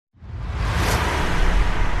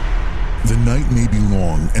The night may be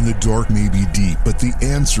long and the dark may be deep, but the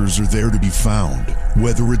answers are there to be found.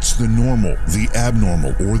 Whether it's the normal, the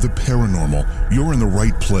abnormal, or the paranormal, you're in the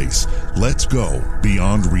right place. Let's go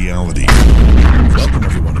beyond reality. Welcome,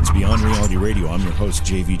 everyone. It's Beyond Reality Radio. I'm your host,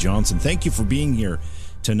 J.V. Johnson. Thank you for being here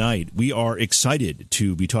tonight. We are excited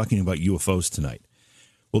to be talking about UFOs tonight.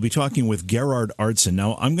 We'll be talking with Gerard Aartsen.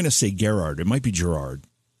 Now, I'm going to say Gerard. It might be Gerard.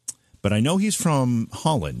 But I know he's from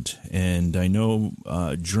Holland, and I know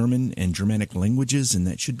German and Germanic languages, and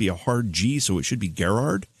that should be a hard G, so it should be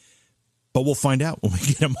Gerard. But we'll find out when we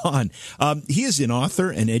get him on. He is an author,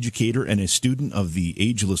 an educator, and a student of the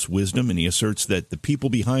ageless wisdom, and he asserts that the people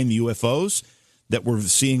behind the UFOs that we're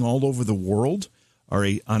seeing all over the world are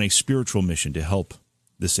on a spiritual mission to help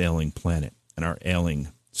this ailing planet and our ailing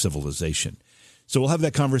civilization. So we'll have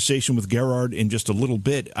that conversation with Gerard in just a little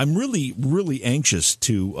bit. I'm really, really anxious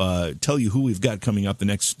to tell you who we've got coming up the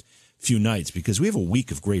next few nights because we have a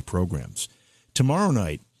week of great programs. Tomorrow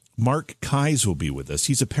night, Mark Keyes will be with us.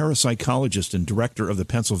 He's a parapsychologist and director of the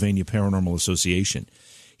Pennsylvania Paranormal Association.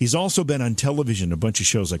 He's also been on television, a bunch of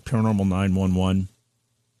shows like Paranormal 911,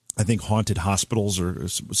 I think Haunted Hospitals or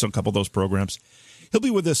some couple of those programs. He'll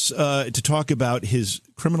be with us to talk about his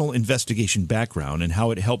criminal investigation background and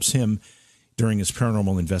how it helps him during his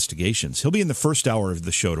paranormal investigations. He'll be in the first hour of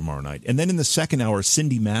the show tomorrow night. And then in the second hour,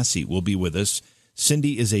 Cindy Massey will be with us.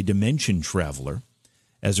 Cindy is a dimension traveler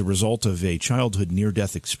as a result of a childhood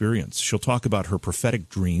near-death experience. She'll talk about her prophetic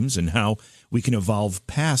dreams and how we can evolve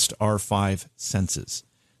past our five senses.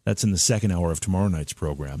 That's in the second hour of tomorrow night's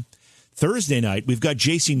program. Thursday night, we've got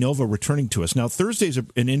J.C. Nova returning to us. Now, Thursday's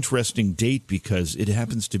an interesting date because it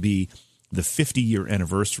happens to be the 50-year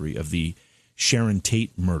anniversary of the Sharon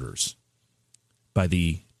Tate murders by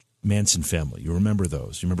the Manson family. You remember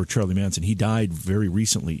those. You remember Charlie Manson. He died very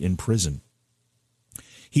recently in prison.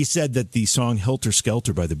 He said that the song Helter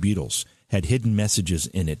Skelter by the Beatles had hidden messages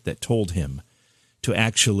in it that told him to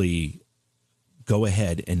actually go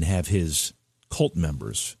ahead and have his cult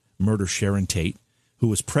members murder Sharon Tate, who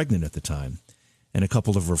was pregnant at the time, and a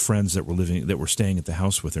couple of her friends that were staying at the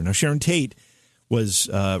house with her. Now, Sharon Tate was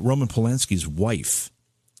Roman Polanski's wife.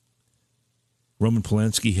 Roman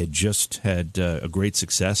Polanski had just had a great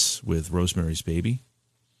success with Rosemary's Baby,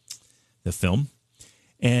 the film,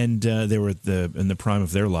 and they were in the prime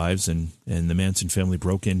of their lives, and the Manson family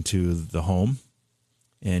broke into the home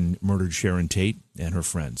and murdered Sharon Tate and her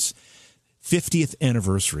friends. 50th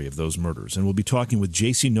anniversary of those murders, and we'll be talking with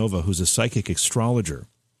J.C. Nova, who's a psychic astrologer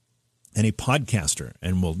and a podcaster,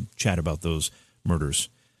 and we'll chat about those murders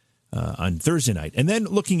on Thursday night. And then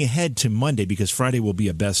looking ahead to Monday, because Friday will be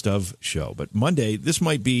a best of show. But Monday, this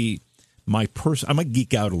might be I might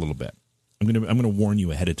geek out a little bit. I'm gonna warn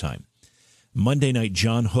you ahead of time. Monday night,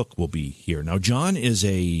 John Hook will be here. Now, John is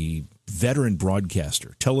a veteran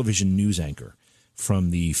broadcaster, television news anchor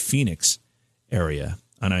from the Phoenix area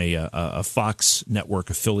on a Fox network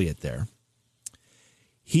affiliate there.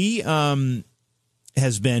 He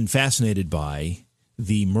has been fascinated by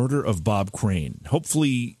the murder of Bob Crane.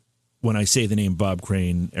 Hopefully, when I say the name Bob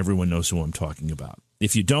Crane, everyone knows who I'm talking about.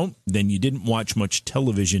 If you don't, then you didn't watch much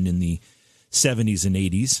television in the 70s and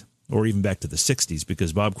 80s, or even back to the 60s,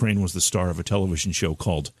 because Bob Crane was the star of a television show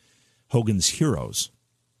called Hogan's Heroes.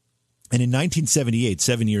 And in 1978,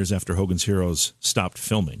 7 years after Hogan's Heroes stopped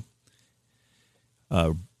filming,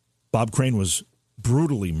 Bob Crane was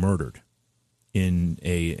brutally murdered in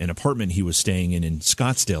an apartment he was staying in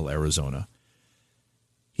Scottsdale, Arizona.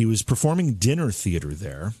 He was performing dinner theater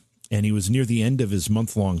there, and he was near the end of his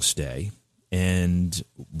month-long stay. And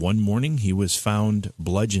one morning, he was found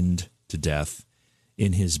bludgeoned to death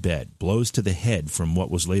in his bed, blows to the head from what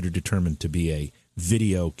was later determined to be a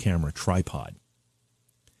video camera tripod.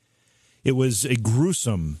 It was a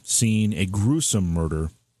gruesome scene, a gruesome murder,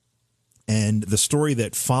 and the story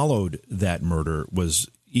that followed that murder was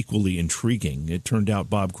equally intriguing. It turned out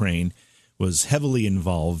Bob Crane was heavily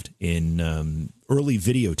involved in early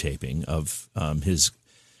videotaping of his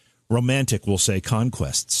romantic, we'll say,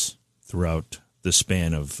 conquests throughout the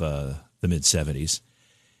span of the mid-'70s.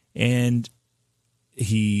 And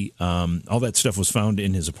he all that stuff was found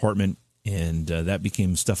in his apartment, and that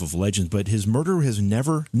became stuff of legend. But his murder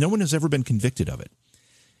no one has ever been convicted of it.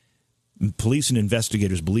 Police and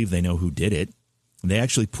investigators believe they know who did it. They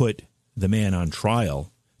actually put the man on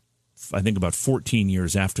trial, I think about 14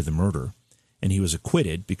 years after the murder, and he was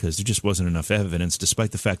acquitted because there just wasn't enough evidence,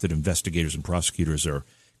 despite the fact that investigators and prosecutors are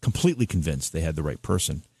completely convinced they had the right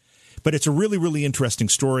person. But it's a really, really interesting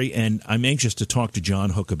story, and I'm anxious to talk to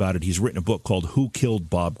John Hook about it. He's written a book called Who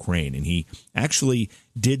Killed Bob Crane, and he actually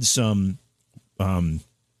did some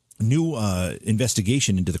new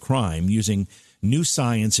investigation into the crime using new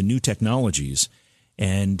science and new technologies.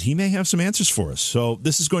 And he may have some answers for us. So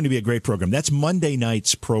this is going to be a great program. That's Monday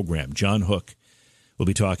night's program. John Hook will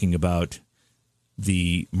be talking about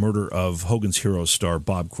the murder of Hogan's Heroes star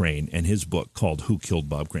Bob Crane and his book called Who Killed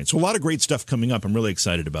Bob Crane. So a lot of great stuff coming up. I'm really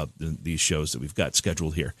excited about these shows that we've got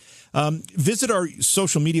scheduled here. Visit our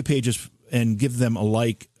social media pages and give them a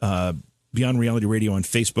like. Beyond Reality Radio on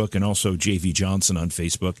Facebook and also JV Johnson on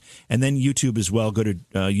Facebook. And then YouTube as well. Go to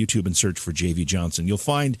YouTube and search for JV Johnson. You'll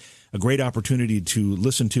find a great opportunity to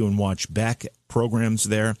listen to and watch back programs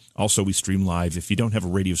there. Also, we stream live. If you don't have a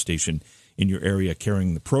radio station in your area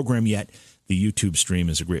carrying the program yet, the YouTube stream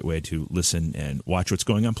is a great way to listen and watch what's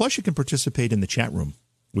going on. Plus, you can participate in the chat room,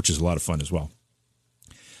 which is a lot of fun as well.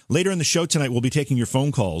 Later in the show tonight, we'll be taking your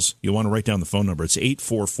phone calls. You'll want to write down the phone number. It's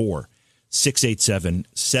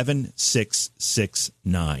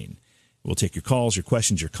 844-687-7669. We'll take your calls, your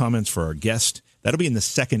questions, your comments for our guest. That'll be in the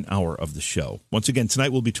second hour of the show. Once again,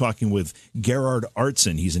 tonight we'll be talking with Gerhard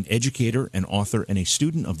Artson. He's an educator, an author, and a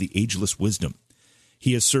student of the ageless wisdom.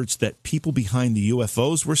 He asserts that people behind the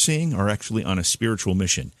UFOs we're seeing are actually on a spiritual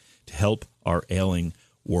mission to help our ailing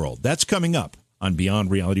world. That's coming up on Beyond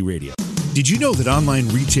Reality Radio. Did you know that online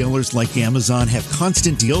retailers like Amazon have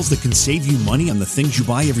constant deals that can save you money on the things you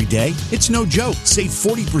buy every day? It's no joke. Save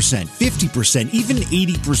 40%, 50%, even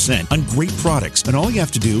 80% on great products. And all you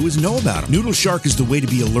have to do is know about them. Noodle Shark is the way to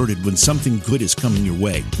be alerted when something good is coming your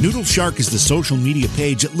way. Noodle Shark is the social media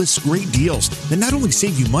page that lists great deals that not only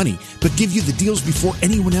save you money, but give you the deals before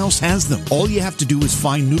anyone else has them. All you have to do is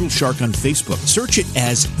find Noodle Shark on Facebook. Search it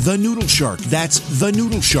as The Noodle Shark. That's The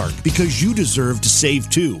Noodle Shark, because you deserve to save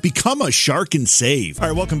too. Become a shark and save. All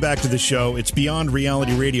right, welcome back to the show. It's Beyond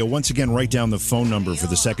Reality Radio. Once again, write down the phone number for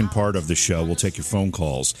the second part of the show. We'll take your phone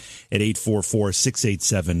calls at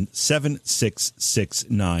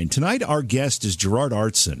 844-687-7669. Tonight, our guest is Gerhard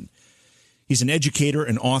Artson. He's an educator,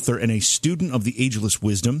 an author, and a student of the ageless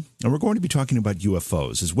wisdom, and we're going to be talking about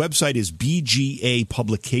UFOs. His website is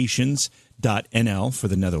bgapublications.nl for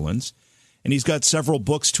the Netherlands, and he's got several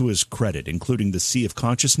books to his credit, including The Sea of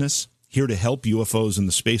Consciousness, Here to Help UFOs and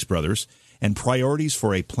the Space Brothers, and Priorities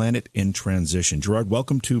for a Planet in Transition. Gerhard,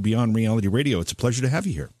 welcome to Beyond Reality Radio. It's a pleasure to have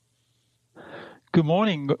you here. Good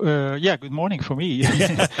morning. Good morning for me.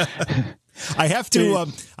 I have to.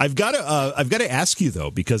 I've got to ask you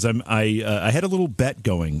though, because I had a little bet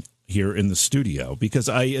going here in the studio, because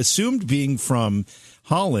I assumed, being from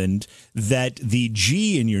Holland, that the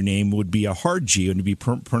G in your name would be a hard G and to be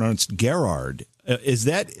pronounced Gerhard. Is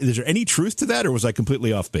there any truth to that, or was I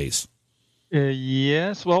completely off base?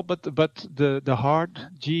 Yes, well, but the hard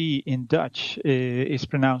G in Dutch is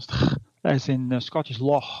pronounced as in Scottish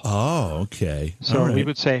loch. Oh, okay. So we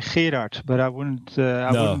would say Gerard, but I wouldn't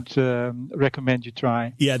recommend you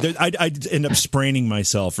try. Yeah, I'd end up spraining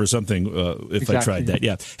myself or something if I tried that.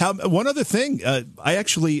 Yeah. One other thing, I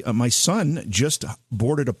actually my son just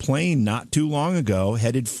boarded a plane not too long ago,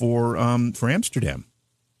 headed for Amsterdam.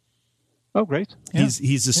 Oh, great! Yeah.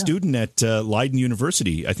 He's a student at Leiden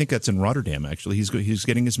University. I think that's in Rotterdam. Actually, he's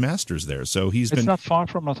getting his master's there. So it's not far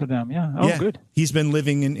from Rotterdam. Yeah. Oh, yeah. Good. He's been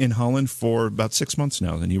living in Holland for about 6 months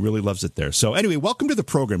now, and he really loves it there. So anyway, welcome to the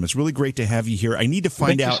program. It's really great to have you here. I need to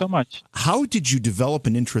find out. Thank you so much. How did you develop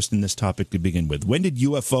an interest in this topic to begin with? When did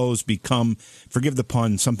UFOs become, forgive the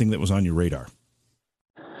pun, something that was on your radar?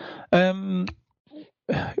 In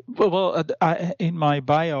my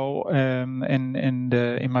bio and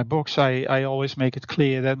in my books, I always make it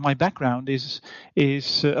clear that my background is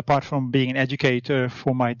apart from being an educator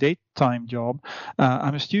for my daytime job,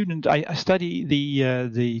 I'm a student. I study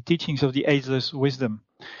the teachings of the ageless wisdom,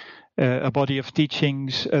 a body of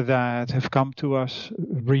teachings that have come to us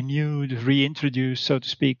renewed, reintroduced, so to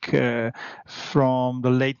speak, from the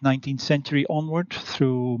late 19th century onward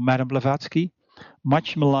through Madame Blavatsky.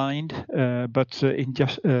 Much maligned, but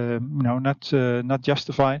not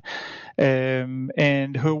justified.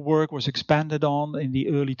 And her work was expanded on in the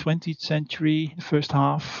early 20th century, first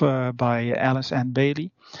half, by Alice Ann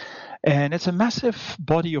Bailey. And it's a massive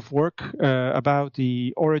body of work about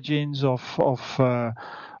the origins of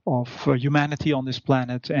humanity on this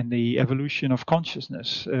planet and the evolution of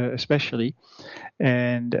consciousness, especially.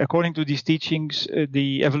 And according to these teachings,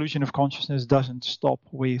 the evolution of consciousness doesn't stop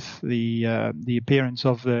with the appearance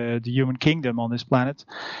of the human kingdom on this planet,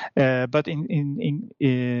 but in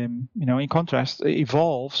contrast,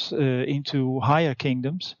 evolves into higher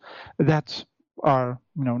kingdoms that are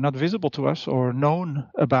not visible to us or known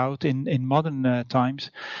about in modern times,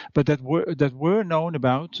 but that were known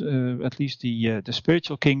about, at least the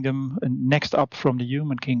spiritual kingdom next up from the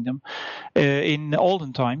human kingdom in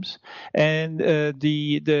olden times, and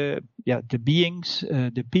the beings,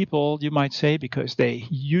 the people, you might say, because they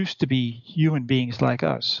used to be human beings like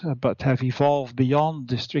us, but have evolved beyond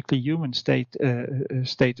the strictly human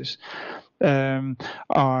status,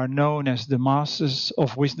 are known as the Masters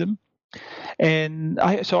of Wisdom. And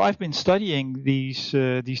I've been studying these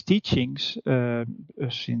teachings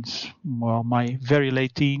since my very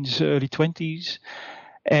late teens, early 20s,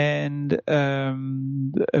 and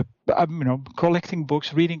I'm collecting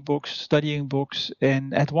books, reading books, studying books,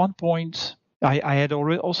 and at one point I had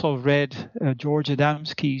also read George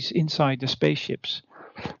Adamski's Inside the Spaceships,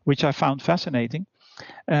 which I found fascinating.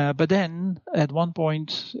 But then, at one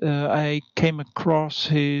point, I came across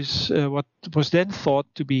his what was then thought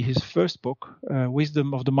to be his first book,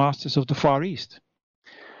 Wisdom of the Masters of the Far East.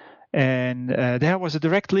 And there was a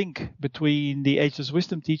direct link between the Ageless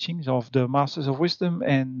Wisdom teachings of the Masters of Wisdom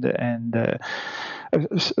and a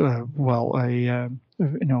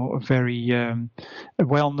very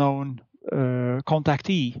well-known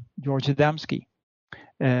contactee, George Adamski.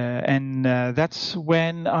 And that's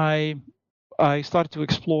when I started to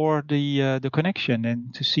explore the connection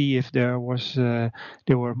and to see if there were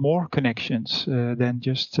more connections than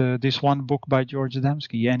just this one book by George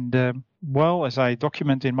Adamski. And as I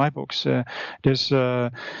document in my books, there's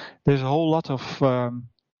a whole lot of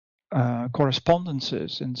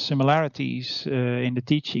correspondences and similarities in the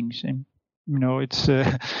teachings. And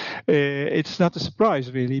it's not a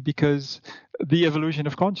surprise really, because the evolution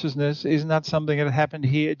of consciousness is not something that happened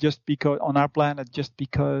here just because on our planet, just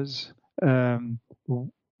because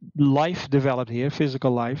life developed here,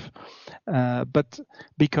 physical life, but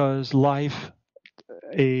because life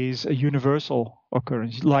is a universal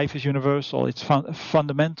occurrence. Life is universal. It's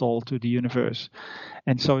fundamental to the universe,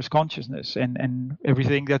 and so is consciousness. And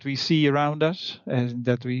everything that we see around us and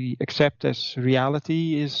that we accept as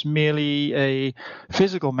reality is merely a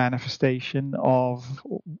physical manifestation of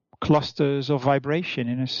clusters of vibration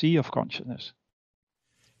in a sea of consciousness.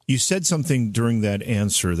 You said something during that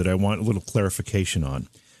answer that I want a little clarification on.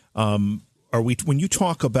 When you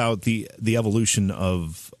talk about the evolution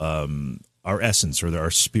of our essence or our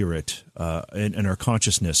spirit and our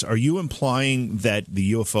consciousness, are you implying that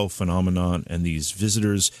the UFO phenomenon and these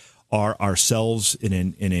visitors are ourselves in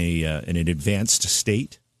an advanced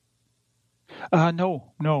state?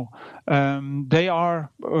 No. They are.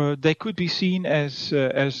 They could be seen as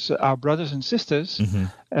our brothers and sisters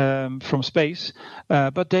from space,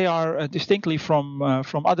 but they are distinctly from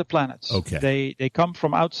other planets. Okay. They come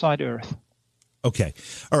from outside Earth. Okay.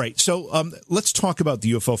 All right. So let's talk about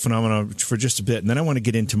the UFO phenomenon for just a bit, and then I want to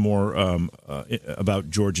get into more about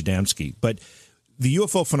George Adamski. But the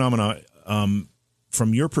UFO phenomena,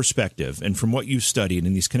 from your perspective and from what you've studied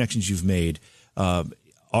and these connections you've made,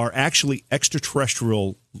 are actually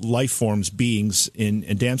extraterrestrial life forms, beings. In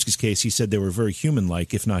Adamski's case, he said they were very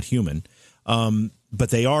human-like, if not human, but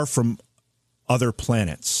they are from other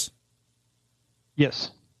planets.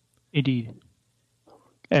 Yes, indeed.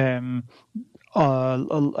 As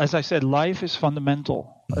I said, life is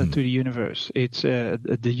fundamental to the universe. It's the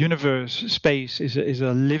universe, space is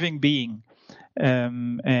a living being.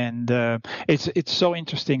 It's so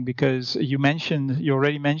interesting because you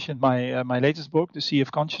already mentioned my latest book, The Sea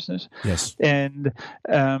of Consciousness. Yes. And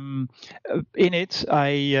in it,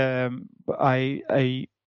 I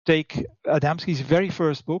take Adamski's very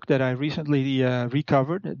first book that I recently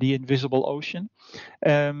recovered, The Invisible Ocean,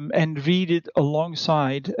 and read it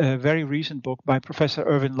alongside a very recent book by Professor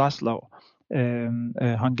Ervin Laszlo,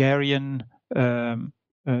 a Hungarian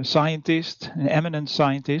scientist, an eminent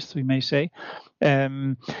scientist, we may say,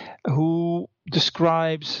 who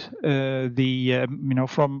describes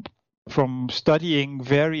from studying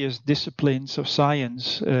various disciplines of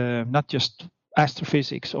science, not just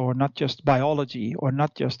astrophysics or not just biology or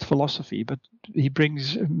not just philosophy, but he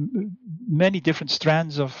brings many different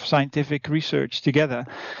strands of scientific research together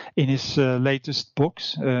in his latest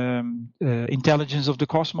books, Intelligence of the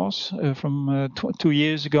Cosmos from 2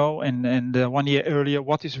 years ago, and 1 year earlier,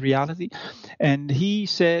 What is Reality? And he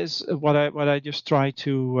says what I just try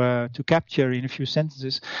to capture in a few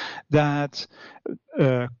sentences, that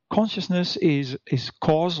consciousness is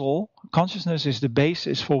causal. Consciousness is the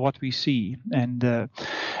basis for what we see, and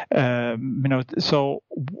so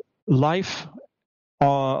life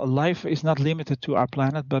is not limited to our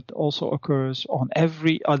planet, but also occurs on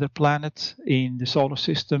every other planet in the solar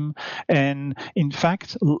system. And in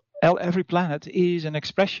fact, every planet is an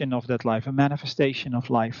expression of that life, a manifestation of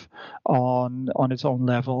life on its own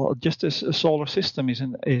level. Just as a solar system is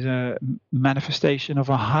a manifestation of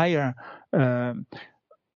a higher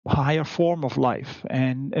form of life,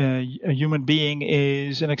 and a human being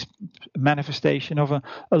is a manifestation of a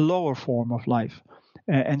lower form of life,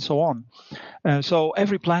 and so on. So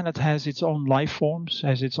every planet has its own life forms,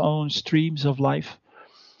 has its own streams of life,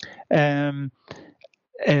 and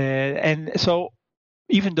so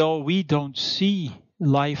even though we don't see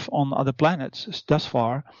life on other planets thus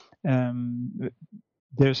far,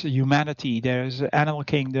 there's humanity, there's animal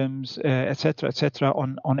kingdoms, etc.,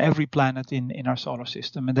 on every planet in our solar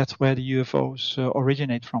system, and that's where the UFOs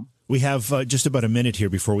originate from. We have just about a minute here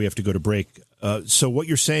before we have to go to break. So what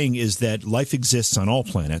you're saying is that life exists on all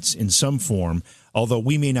planets in some form, although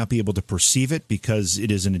we may not be able to perceive it because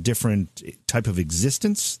it is in a different type of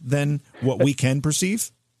existence than what we can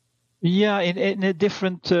perceive? Yeah, in a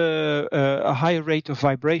different, a higher rate of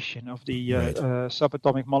vibration of the Right.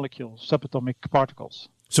 Subatomic molecules, subatomic particles.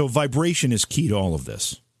 So vibration is key to all of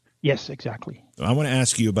this. Yes, exactly. I want to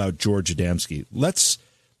ask you about George Adamski. Let's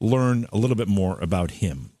learn a little bit more about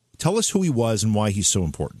him. Tell us who he was and why he's so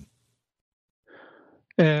important.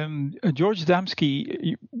 George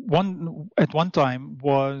Adamski, at one time,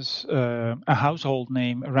 was a household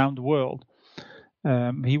name around the world.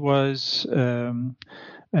 He was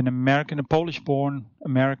an American, a Polish-born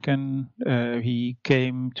American. He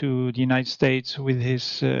came to the United States with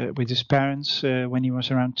his parents when he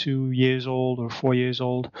was around 2 years old or 4 years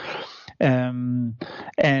old, and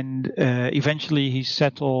eventually he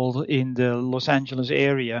settled in the Los Angeles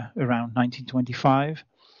area around 1925,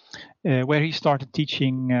 where he started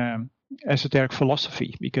teaching esoteric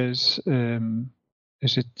philosophy because.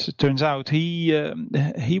 As it turns out, he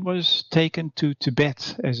was taken to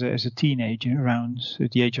Tibet as a teenager, around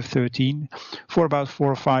the age of 13. For about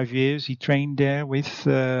 4 or 5 years, he trained there with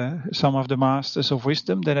some of the masters of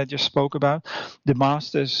wisdom that I just spoke about. The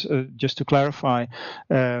masters, just to clarify,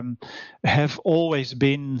 have always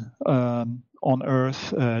been on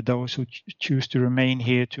Earth, those who choose to remain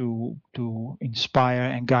here to inspire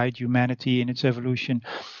and guide humanity in its evolution.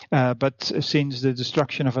 But since the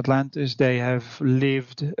destruction of Atlantis, they have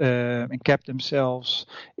lived and kept themselves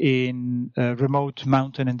in remote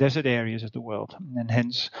mountain and desert areas of the world, and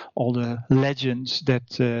hence all the legends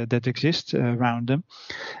that exist around them.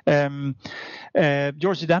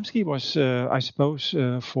 George Adamski was, I suppose,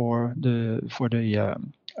 for the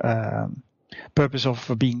purpose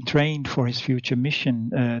of being trained for his future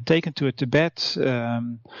mission, taken to Tibet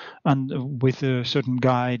and with a certain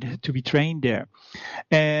guide to be trained there.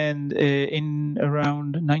 And in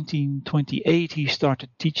around 1928, he started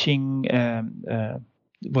teaching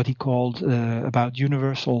what he called about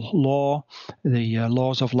universal law, the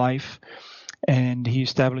laws of life. And he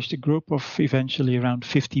established a group of eventually around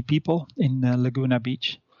 50 people in Laguna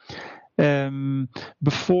Beach.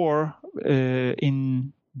 Before,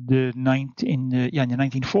 in the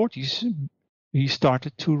 1940s, he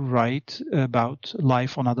started to write about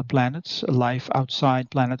life on other planets, life outside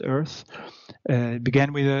planet Earth.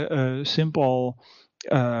 Began with a simple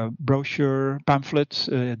brochure pamphlet,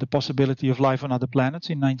 The Possibility of Life on Other Planets,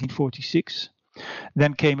 in 1946.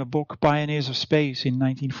 Then came a book, Pioneers of Space, in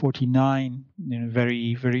 1949, in a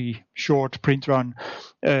very, very short print run,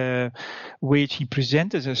 which he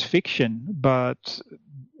presented as fiction, but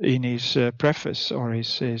in his preface or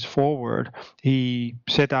his foreword, he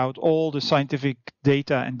set out all the scientific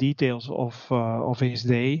data and details of his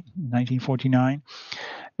day, 1949.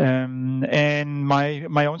 And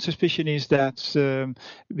my own suspicion is that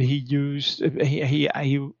he used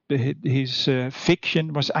his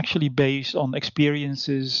fiction was actually based on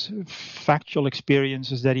experiences, factual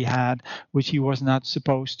experiences that he had, which he was not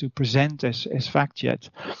supposed to present as fact yet.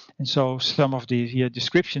 And so some of the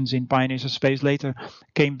descriptions in Pioneers of Space later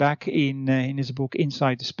came back in his book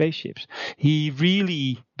Inside the Spaceships. He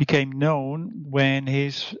really became known when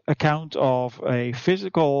his account of a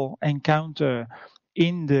physical encounter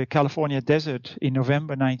in the California desert in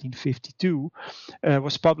November 1952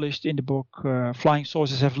 was published in the book Flying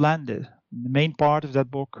Saucers Have Landed. The main part of that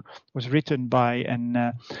book was written by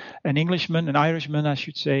an Englishman, an Irishman, I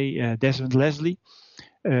should say, Desmond Leslie,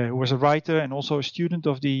 who was a writer and also a student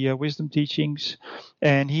of the wisdom teachings,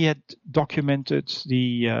 and he had documented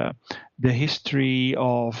the history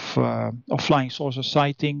of flying saucer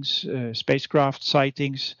sightings, spacecraft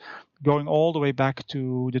sightings, going all the way back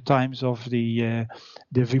to the times of the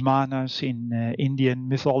Vimanas in Indian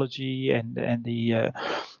mythology and the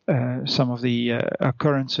some of the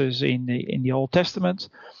occurrences in the Old Testament.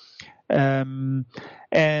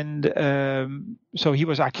 And so he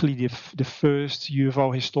was actually the first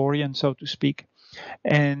UFO historian, so to speak.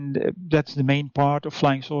 And that's the main part of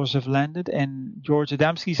Flying Saucers Have Landed. And George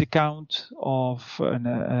Adamski's account of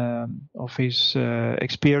his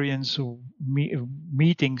experience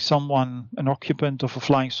meeting someone, an occupant of a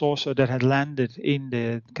flying saucer that had landed in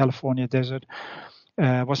the California desert,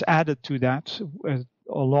 was added to that,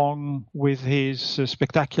 along with his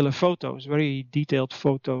spectacular photos, very detailed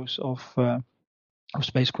photos of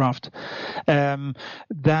spacecraft.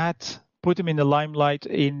 That put him in the limelight.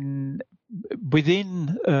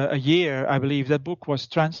 Within a year, I believe, that book was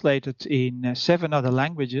translated in 7 other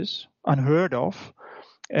languages, unheard of.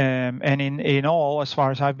 And in all, as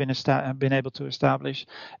far as I've been able to establish,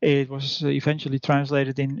 it was eventually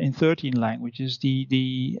translated in 13 languages.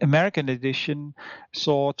 The American edition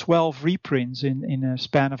saw 12 reprints in a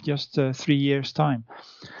span of just 3 years' time.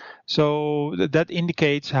 So that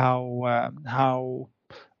indicates how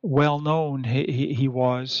well known he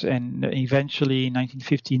was, and eventually in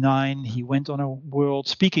 1959 he went on a world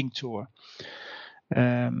speaking tour,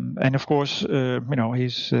 and of course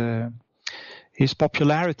his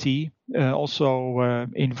popularity also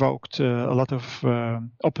invoked a lot of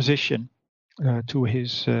opposition to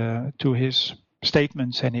his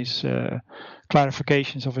statements and his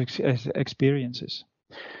clarifications of experiences.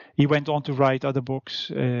 He went on to write other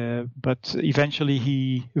books, but eventually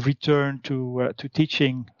he returned to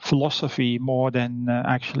teaching philosophy more than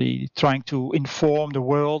actually trying to inform the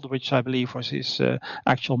world, which I believe was his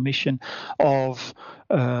actual mission of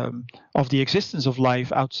the existence of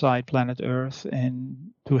life outside planet Earth,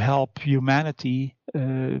 and to help humanity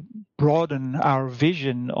broaden our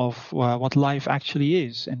vision of what life actually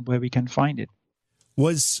is and where we can find it.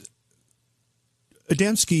 Was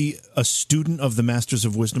Adamski a student of the Masters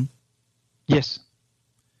of Wisdom? Yes.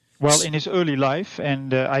 Well, in his early life,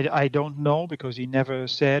 and I don't know, because he never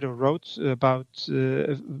said or wrote about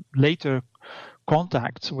later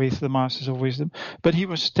contacts with the Masters of Wisdom, but he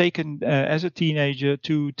was taken as a teenager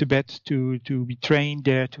to Tibet to be trained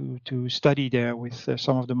there, to study there with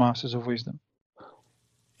some of the Masters of Wisdom.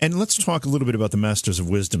 And let's talk a little bit about the Masters of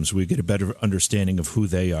Wisdom so we get a better understanding of who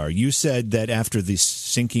they are. You said that after the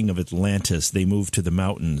sinking of Atlantis, they moved to the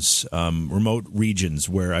mountains, remote regions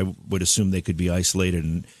where I would assume they could be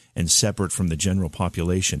isolated and separate from the general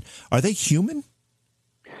population. Are they human?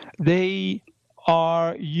 They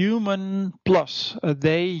are human plus.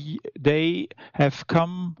 They have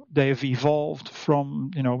evolved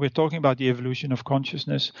from, we're talking about the evolution of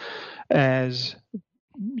consciousness as,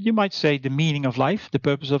 you might say, the meaning of life, the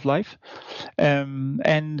purpose of life,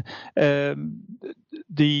 and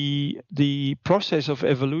the process of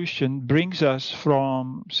evolution brings us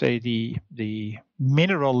from, say, the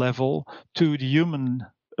mineral level to the human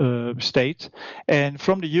state, and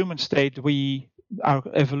from the human state, our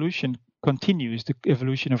evolution continues, the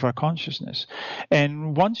evolution of our consciousness.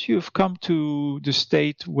 And once you've come to the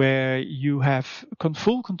state where you have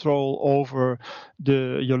full control over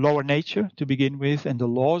your lower nature to begin with, and the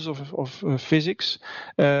laws of physics,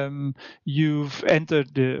 you've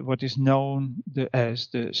entered what is known as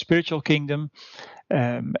the spiritual kingdom,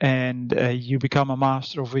 and you become a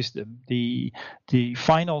master of wisdom. The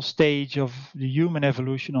final stage of the human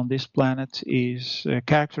evolution on this planet is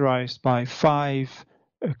characterized by 5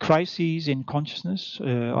 crises in consciousness,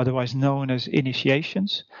 otherwise known as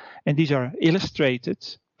initiations, and these are illustrated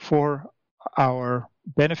for our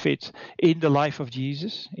benefit in the life of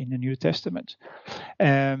Jesus in the New Testament.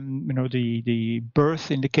 The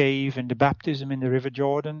birth in the cave, and the baptism in the River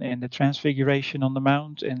Jordan, and the transfiguration on the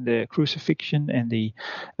mount, and the crucifixion, and the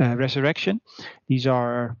resurrection. These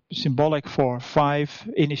are symbolic for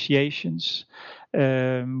 5 initiations,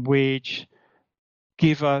 which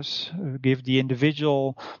give the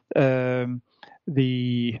individual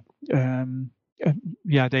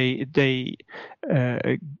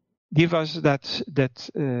give us that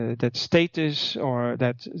status or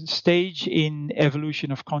that stage in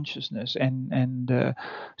evolution of consciousness, and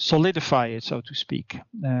solidify it, so to speak.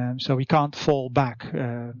 So we can't fall back,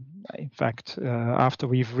 in fact, after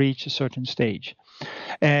we've reached a certain stage.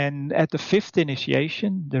 And at the 5th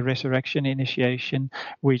initiation, the resurrection initiation,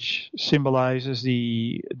 which symbolizes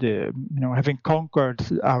the having conquered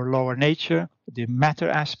our lower nature, the matter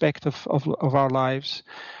aspect of our lives,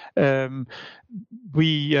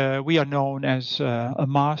 we are known as a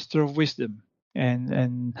master of wisdom,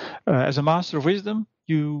 and as a master of wisdom,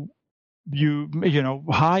 you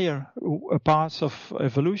higher paths of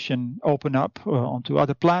evolution open up onto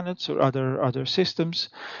other planets or other systems,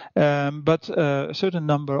 but a certain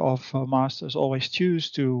number of masters always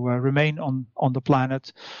choose to remain on the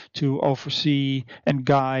planet to oversee and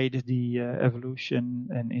guide the evolution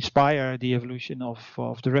and inspire the evolution of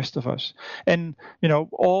the rest of us. And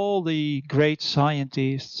all the great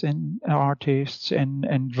scientists and artists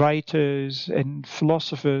and writers and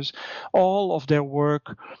philosophers, all of their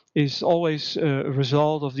work is always a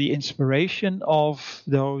result of the inspiration of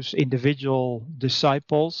those individual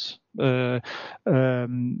disciples by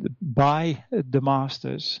the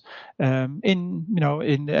masters in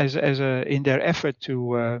their effort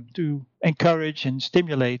to encourage and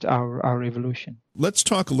stimulate our evolution. Let's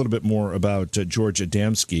talk a little bit more about George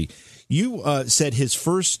Adamski. You said his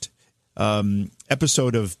first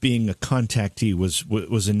episode of being a contactee was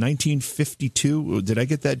in 1952. Did I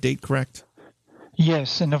get that date correct?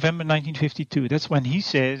 Yes, in November 1952. That's when he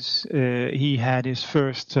says he had his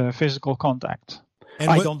first physical contact. And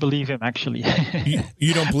I don't believe him, actually.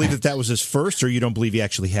 You don't believe that was his first, or you don't believe he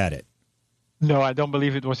actually had it? No, I don't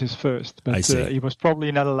believe it was his first. But he was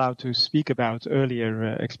probably not allowed to speak about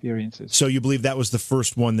earlier experiences. So you believe that was the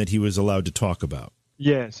first one that he was allowed to talk about?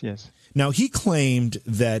 Yes. Now, he claimed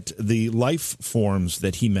that the life forms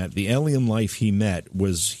that he met, the alien life he met,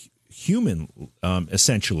 was human,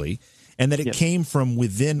 essentially, and that it came from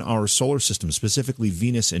within our solar system, specifically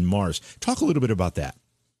Venus and Mars. Talk a little bit about that.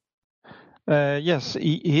 Yes,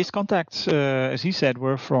 his contacts, as he said,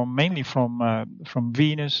 were mainly from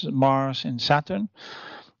Venus, Mars, and Saturn.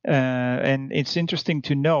 And it's interesting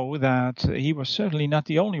to know that he was certainly not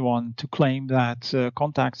the only one to claim that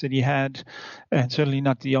contacts that he had, and certainly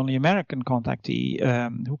not the only American contactee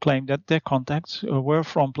who claimed that their contacts were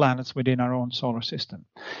from planets within our own solar system.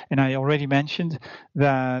 And I already mentioned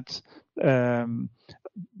that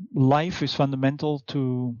life is fundamental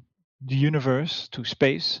to the universe, to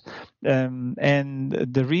space, and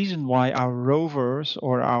the reason why our rovers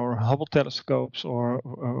or our Hubble telescopes or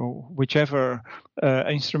whichever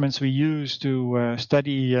instruments we use to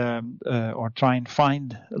study or try and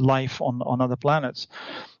find life on other planets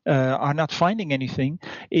are not finding anything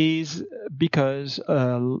is because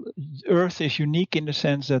Earth is unique in the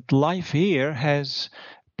sense that life here has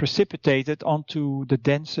precipitated onto the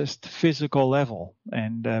densest physical level.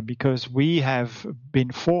 And because we have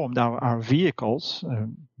been formed, our vehicles,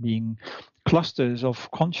 being clusters of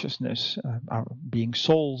consciousness, being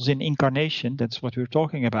souls in incarnation, that's what we're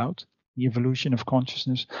talking about. The evolution of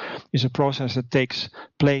consciousness is a process that takes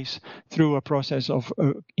place through a process of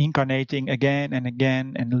incarnating again and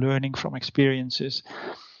again and learning from experiences.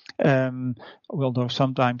 Although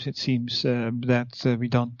sometimes it seems that we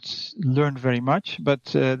don't learn very much, but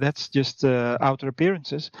that's just outer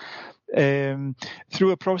appearances.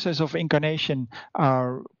 Through a process of incarnation,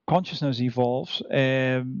 our consciousness evolves,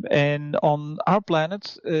 and on our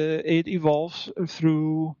planet, it evolves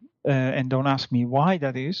through, and don't ask me why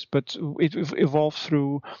that is, but it evolves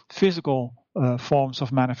through physical forms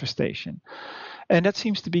of manifestation. And that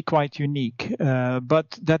seems to be quite unique,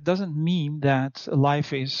 but that doesn't mean that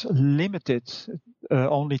life is limited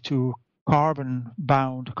only to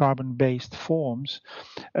carbon-based forms.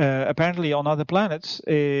 Apparently on other planets,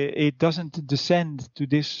 it doesn't descend to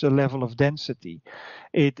this level of density.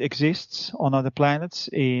 It exists on other planets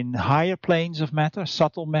in higher planes of matter,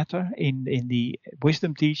 subtle matter. In the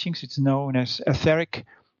wisdom teachings, it's known as etheric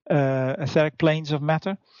planes of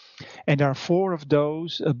matter. And there are 4 of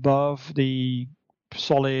those above the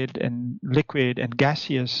solid and liquid and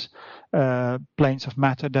gaseous planes of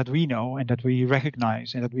matter that we know and that we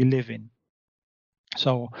recognize and that we live in.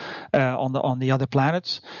 So on the other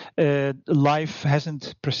planets, life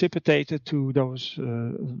hasn't precipitated to those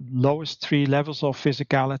lowest 3 levels of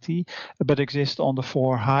physicality, but exists on the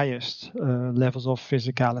 4 highest levels of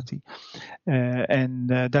physicality. And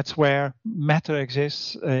that's where matter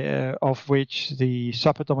exists, of which the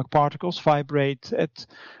subatomic particles vibrate at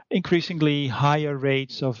increasingly higher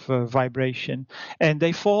rates of vibration, and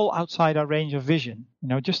they fall outside our range of vision.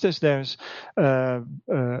 Just as there's a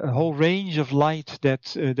whole range of light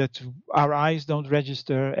that our eyes don't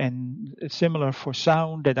register, and similar for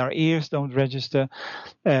sound that our ears don't register,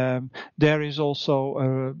 there is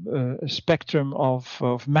also a spectrum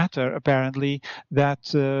of matter apparently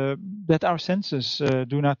that our senses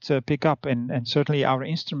do not pick up, and certainly our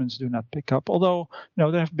instruments do not pick up. Although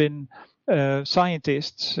there have been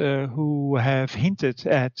scientists who have hinted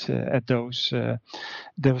at those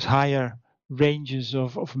higher ranges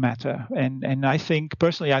of matter, and I think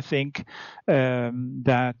personally, that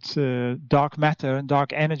dark matter and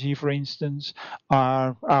dark energy, for instance,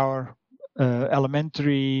 are our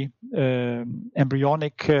elementary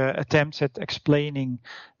embryonic attempts at explaining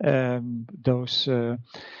those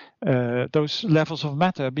levels of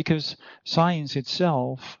matter, because science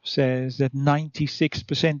itself says that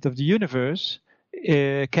 96% of the universe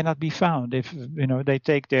cannot be found. If they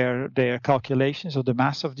take their calculations of the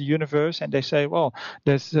mass of the universe and they say, well,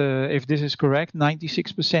 there's if this is correct,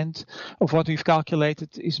 96% of what we've calculated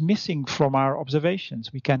is missing from our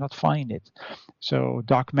observations. We cannot find it. So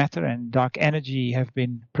dark matter and dark energy have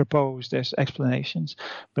been proposed as explanations,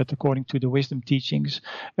 but according to the wisdom teachings,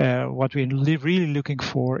 what we're really looking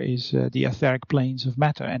for is the etheric planes of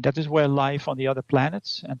matter, and that is where life on the other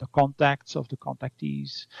planets and the contacts of the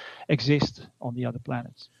contactees exist on the other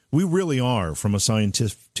planets. We really are, from a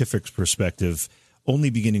scientific perspective, only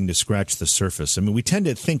beginning to scratch the surface. I mean, we tend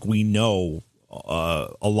to think we know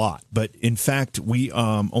a lot, but in fact, we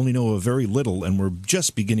only know a very little, and we're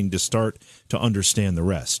just beginning to start to understand the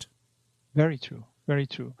rest. Very true. Very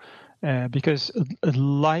true. Because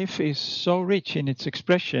life is so rich in its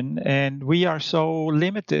expression, and we are so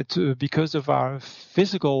limited because of our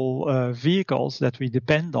physical vehicles that we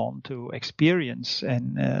depend on to experience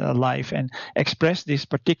and life and express this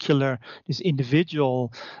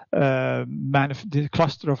individual the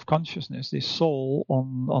cluster of consciousness, this soul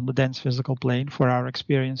on the dense physical plane for our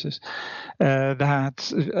experiences.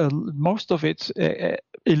 That most of it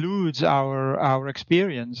eludes our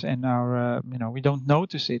experience, and our we don't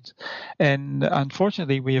notice it. And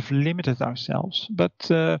unfortunately, we have limited ourselves. But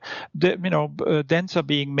dents are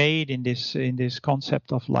being made in this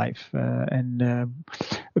concept of life, and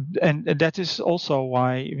that is also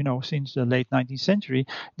why since the late 19th century,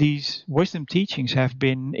 these wisdom teachings have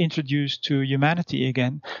been introduced to humanity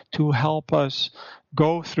again to help us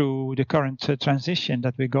go through the current transition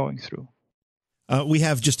that we're going through. We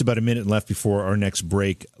have just about a minute left before our next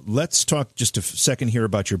break. Let's talk just a second here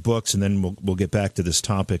about your books, and then we'll get back to this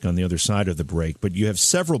topic on the other side of the break. But you have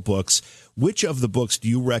several books. Which of the books do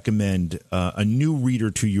you recommend a new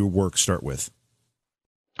reader to your work start with?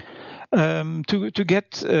 To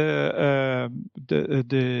get the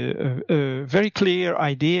very clear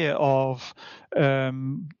idea of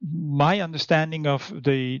my understanding of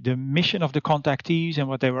the mission of the contactees and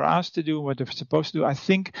what they were asked to do, what they were supposed to do, I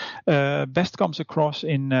think best comes across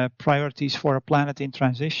in Priorities for a Planet in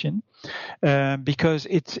Transition, because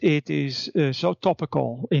it is so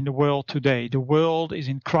topical in the world today. The world is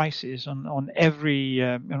in crisis on every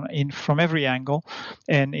from every angle,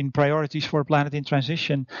 and in Priorities for a Planet in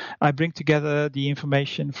Transition, I bring together the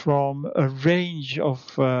information from a range of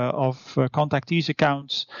contactees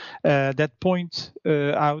accounts that point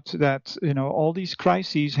out that all these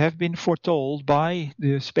crises have been foretold by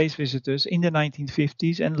the space visitors in the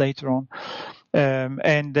 1950s and later on,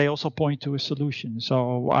 and they also point to a solution.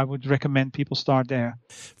 So I would recommend people start there.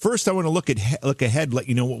 First, I want to look ahead, let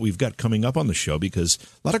you know what we've got coming up on the show, because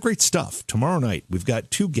a lot of great stuff. Tomorrow night, we've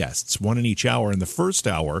got two guests, one in each hour. In the first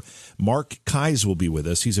hour, Mark Keyes will be with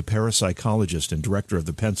us. He's a parapsychologist and director of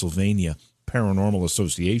the Pennsylvania Paranormal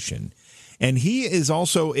Association. And he is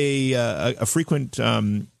also a frequent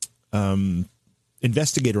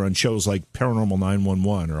investigator on shows like Paranormal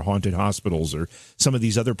 911 or Haunted Hospitals or some of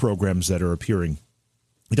these other programs that are appearing.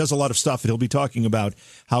 He does a lot of stuff, and he'll be talking about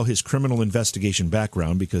how his criminal investigation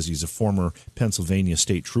background, because he's a former Pennsylvania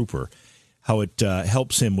state trooper, how it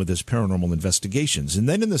helps him with his paranormal investigations. And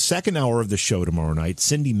then in the second hour of the show tomorrow night,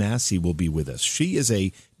 Cindy Massey will be with us. She is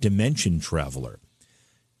a dimension traveler.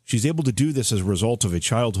 She's able to do this as a result of a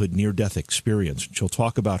childhood near-death experience. She'll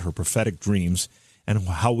talk about her prophetic dreams and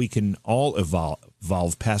how we can all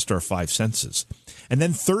evolve past our five senses. And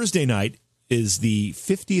then Thursday night is the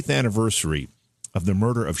 50th anniversary of the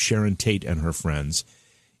murder of Sharon Tate and her friends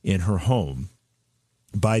in her home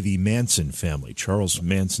by the Manson family, Charles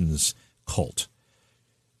Manson's cult.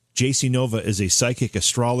 JC Nova is a psychic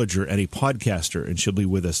astrologer and a podcaster, and she'll be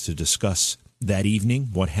with us to discuss that evening,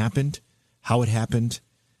 what happened, how it happened,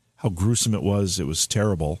 how gruesome it was. It was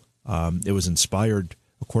terrible. It was inspired,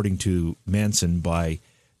 according to Manson, by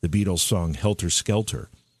the Beatles' song Helter Skelter,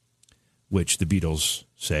 which the Beatles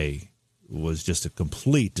say was just a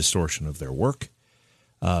complete distortion of their work.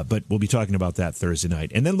 But we'll be talking about that Thursday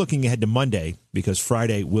night. And then looking ahead to Monday, because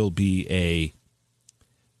Friday will be a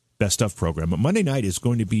best of program. But Monday night is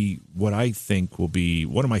going to be what I think will be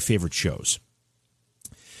one of my favorite shows.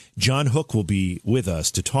 John Hook will be with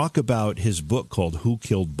us to talk about his book called Who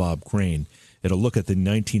Killed Bob Crane. It'll look at the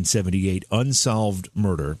 1978 unsolved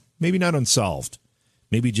murder. Maybe not unsolved.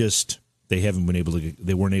 Maybe just they weren't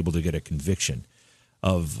able to get a conviction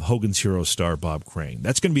of Hogan's Hero star Bob Crane.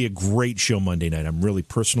 That's going to be a great show Monday night. I'm really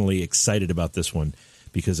personally excited about this one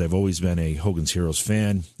because I've always been a Hogan's Heroes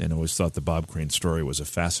fan and always thought the Bob Crane story was a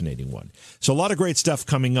fascinating one. So a lot of great stuff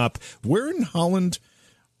coming up. Where in Holland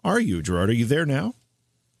are you, Gerard? Are you there now?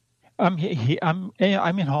 I'm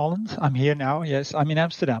in Holland. I'm here now. Yes, I'm in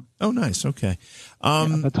Amsterdam. Oh, nice. Okay.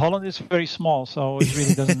 But Holland is very small, so it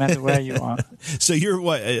really doesn't matter where you are. So you're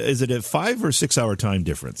what? Is it a 5 or 6 hour time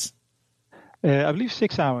difference? I believe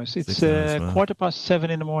 6 hours. It's 6 hours, wow. 7:15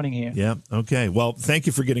 in the morning here. Yeah. Okay. Well, thank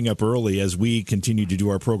you for getting up early as we continue to do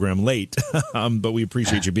our program late, but we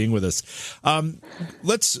appreciate you being with us.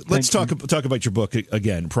 Let's talk about your book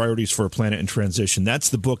again, Priorities for a Planet in Transition. That's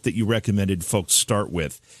the book that you recommended folks start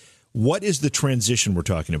with. What is the transition we're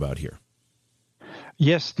talking about here?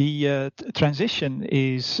 Yes, the transition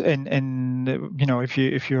is, and you know, if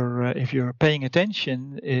you're paying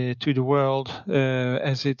attention to the world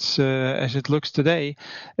as it looks today,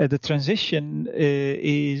 the transition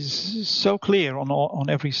is so clear on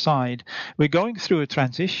every side. We're going through a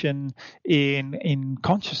transition in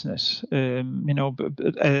consciousness. I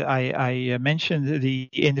mentioned the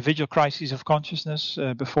individual crises of consciousness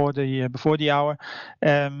before the hour,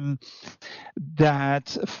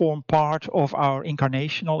 that form part of our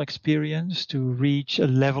incarnational experience to reach a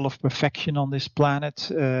level of perfection on this planet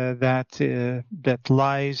that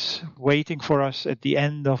lies waiting for us at the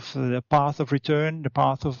end of the path of return, the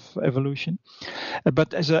path of evolution.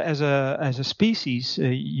 But as a species,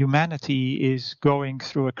 humanity is going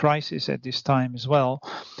through a crisis at this time as well.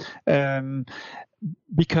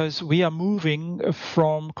 Because we are moving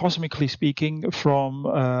from, cosmically speaking, from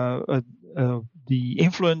the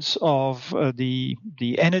influence of the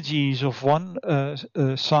energies of one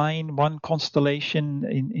sign, one constellation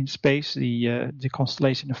in space, the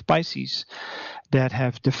constellation of Pisces, that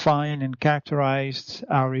have defined and characterized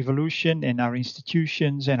our evolution and our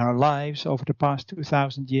institutions and our lives over the past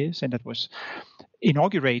 2,000 years, and that was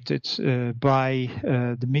inaugurated by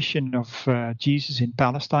the mission of Jesus in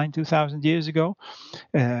Palestine 2,000 years ago,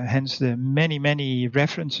 hence the many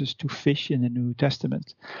references to fish in the New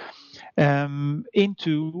Testament,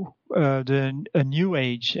 into a new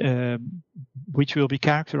age, which will be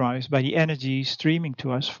characterized by the energy streaming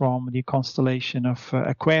to us from the constellation of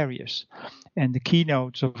Aquarius. And the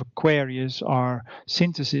keynotes of Aquarius are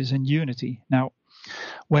synthesis and unity. Now,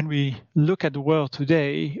 when we look at the world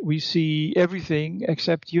today, we see everything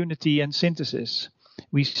except unity and synthesis.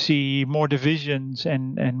 We see more divisions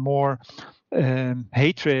and more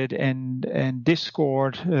hatred and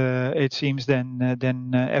discord, it seems,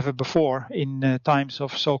 than ever before in times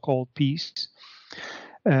of so-called peace.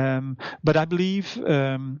 But I believe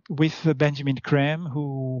with Benjamin Graham,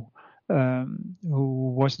 who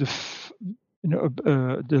was the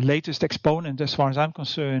latest exponent, as far as I'm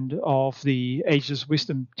concerned, of the Ageless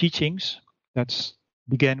Wisdom teachings. That's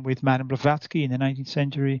began with Madame Blavatsky in the 19th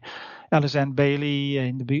century, Alexander Bailey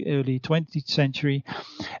in the early 20th century,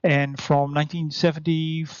 and from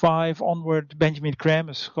 1975 onward, Benjamin Graham,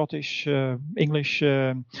 a Scottish English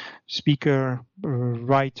speaker,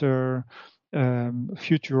 writer,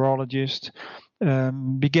 futurologist,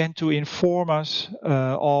 began to inform us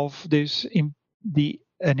of this an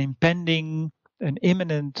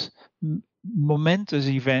imminent, momentous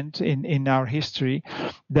event in our history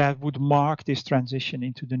that would mark this transition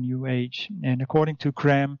into the new age. And according to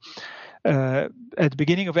Graham, at the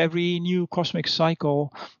beginning of every new cosmic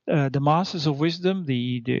cycle, the masters of wisdom,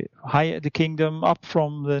 the kingdom up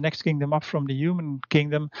from the next kingdom, up from the human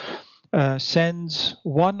kingdom, sends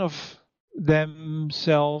one of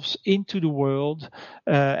themselves into the world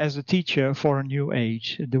as a teacher for a new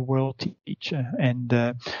age, the world teacher.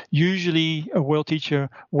 And usually a world teacher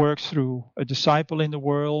works through a disciple in the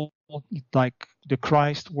world, like the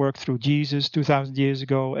Christ worked through Jesus 2,000 years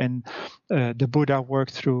ago, and the Buddha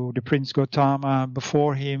worked through the Prince Gautama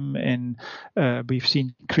before him, and we've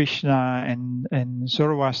seen Krishna and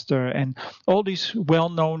Zoroaster and all these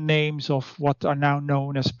well-known names of what are now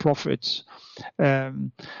known as prophets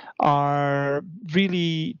are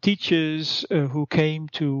really teachers who came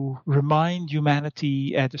to remind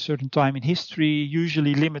humanity at a certain time in history,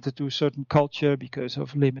 usually limited to a certain culture because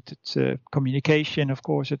of limited communication, of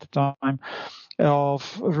course, at the time,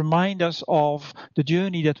 remind us of the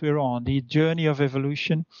journey that we're on, the journey of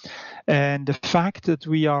evolution, and the fact that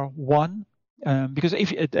we are one. Because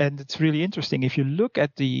and it's really interesting, if you look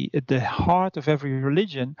at the heart of every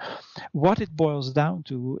religion, what it boils down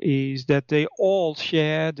to is that they all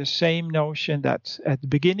share the same notion that at the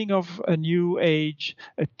beginning of a new age,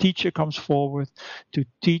 a teacher comes forward to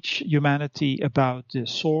teach humanity about the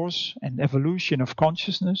source and evolution of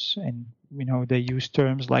consciousness, and they use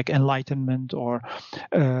terms like enlightenment or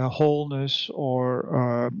wholeness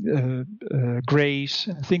or grace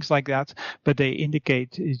and things like that, but they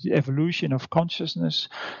indicate evolution of consciousness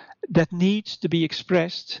that needs to be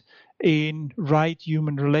expressed in right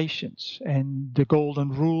human relations. And the golden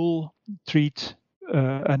rule, treat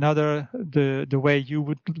another the way you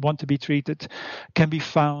would want to be treated, can be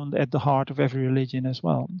found at the heart of every religion as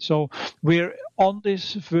well. So we're on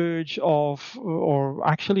this verge of, or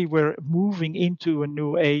actually we're moving into a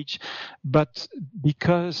new age, but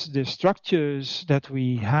because the structures that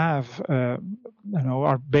we have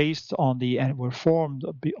are based on and were formed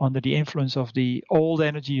under the influence of the old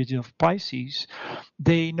energies of Pisces,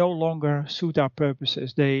 they no longer suit our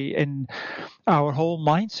purposes. And our whole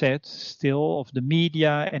mindset still of the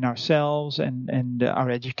media and ourselves and our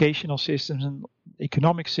educational systems and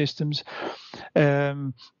economic systems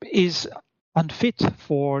is unfit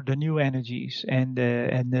for the new energies and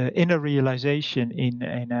the inner realization in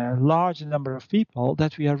a large number of people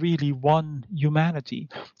that we are really one humanity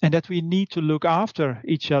and that we need to look after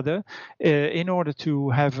each other in order to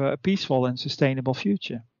have a peaceful and sustainable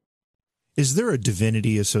future. Is there a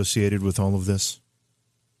divinity associated with all of this?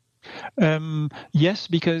 Yes,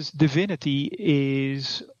 because divinity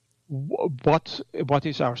is what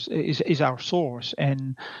is our source,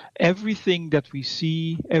 and everything that we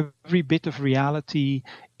see, every bit of reality,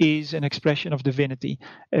 is an expression of divinity.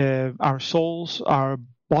 Our souls, our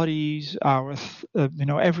bodies, our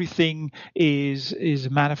everything is a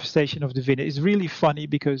manifestation of divinity. It's really funny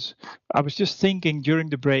because I was just thinking during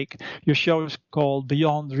the break, your show is called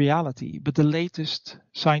Beyond Reality, but the latest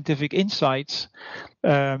scientific insights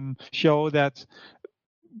show that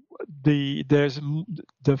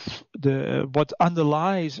what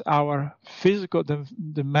underlies our physical,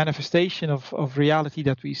 the manifestation of reality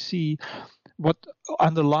that we see, what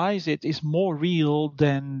underlies it is more real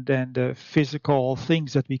than the physical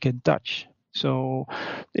things that we can touch. So,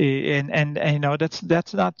 and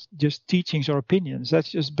that's not just teachings or opinions.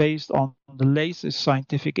 That's just based on the latest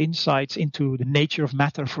scientific insights into the nature of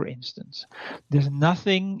matter, for instance. There's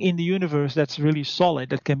nothing in the universe that's really solid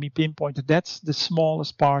that can be pinpointed. That's the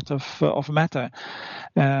smallest part of matter.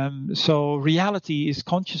 So reality is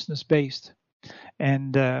consciousness based,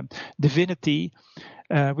 and divinity.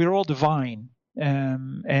 We're all divine,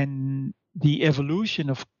 and the evolution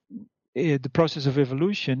of the process of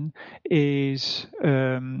evolution is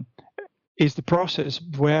the process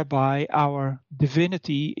whereby our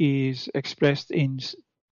divinity is expressed in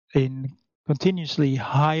continuously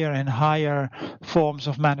higher and higher forms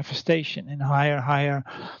of manifestation and higher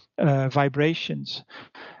vibrations.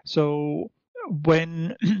 So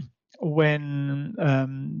when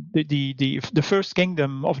the first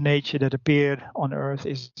kingdom of nature that appeared on Earth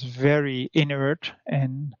is very inert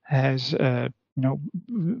and has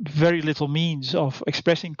very little means of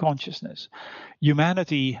expressing consciousness.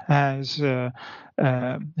 Humanity has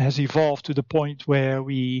evolved to the point where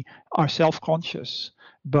we are self-conscious,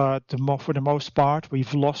 but for the most part,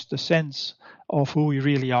 we've lost the sense of who we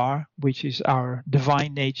really are, which is our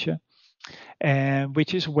divine nature, and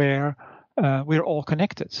which is where we're all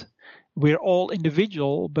connected. We're all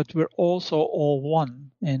individual, but we're also all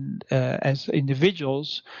one. And as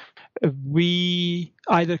individuals, we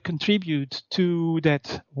either contribute to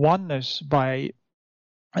that oneness by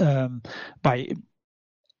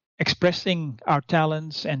expressing our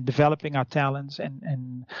talents and developing our talents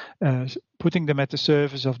and putting them at the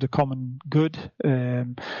service of the common good,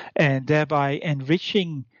 and thereby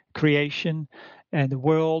enriching creation and the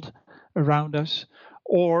world around us.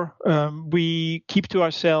 Or we keep to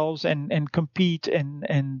ourselves and compete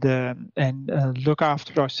and look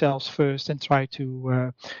after ourselves first and try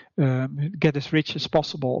to get as rich as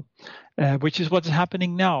possible, which is what's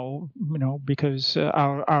happening now. Because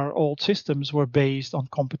our old systems were based on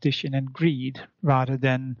competition and greed rather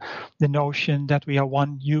than the notion that we are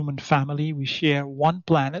one human family. We share one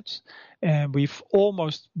planet, and we've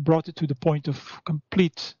almost brought it to the point of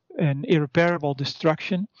complete and irreparable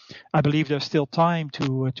destruction. I believe there's still time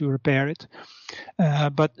to repair it,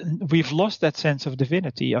 but we've lost that sense of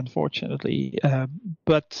divinity, unfortunately.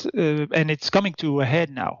 And it's coming to a head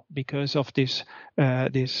now because of this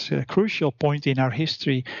crucial point in our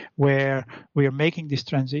history where we are making this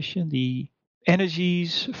transition. The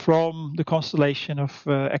energies from the constellation of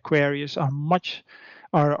Aquarius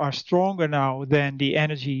are stronger now than the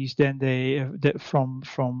energies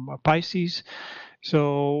from Pisces.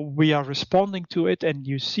 So we are responding to it, and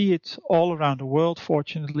you see it all around the world,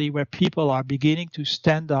 fortunately, where people are beginning to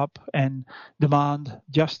stand up and demand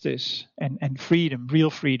justice and freedom,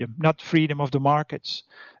 real freedom, not freedom of the markets,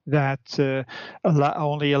 that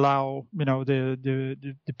only allow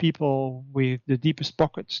the people with the deepest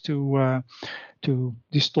pockets to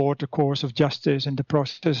distort the course of justice and the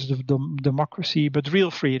processes of democracy, but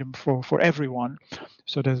real freedom for everyone,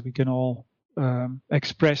 so that we can all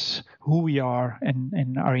express who we are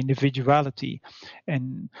and our individuality.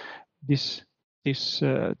 And this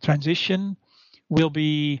transition will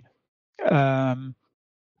be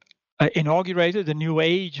inaugurated. The new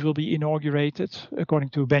age will be inaugurated, according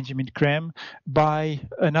to Benjamin Graham, by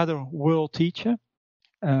another world teacher.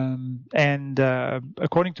 And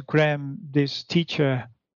according to Graham, this teacher,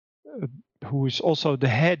 who is also the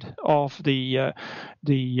head of the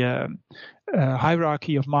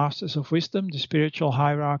hierarchy of masters of wisdom, the spiritual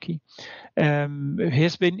hierarchy,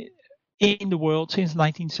 has been in the world since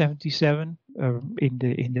 1977. In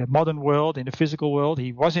the modern world, in the physical world,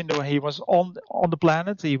 he was on the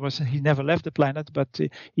planet. He never left the planet, but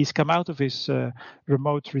he's come out of his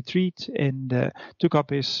remote retreat and took up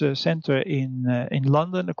his center in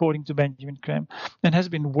London, according to Benjamin Graham, and has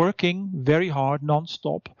been working very hard,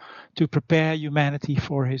 non-stop, to prepare humanity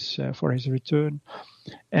for his return.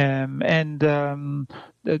 As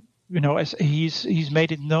he's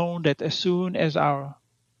made it known that as soon as our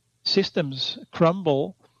systems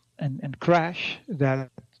crumble and crash,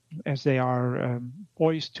 that as they are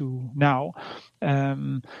poised to now,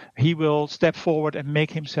 he will step forward and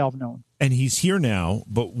make himself known. And he's here now,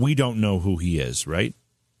 but we don't know who he is, right?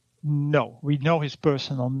 No, we know his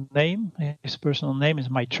personal name. His personal name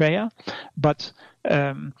is Maitreya, but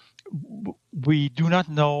we do not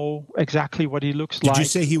know exactly what he looks like. Did you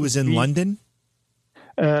say he was in London?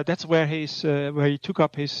 That's where he took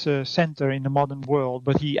up his center in the modern world.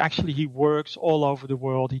 But he works all over the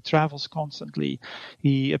world. He travels constantly.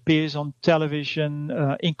 He appears on television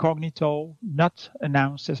incognito, not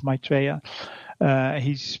announced as Maitreya.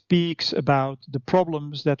 He speaks about the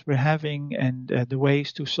problems that we're having and the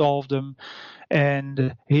ways to solve them.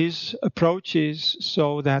 And his approach is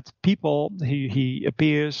so that people, he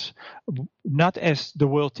appears not as the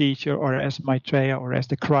world teacher or as Maitreya or as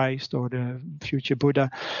the Christ or the future Buddha,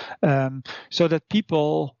 so that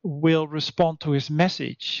people will respond to his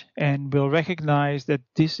message and will recognize that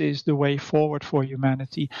this is the way forward for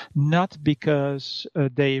humanity, not because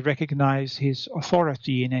they recognize his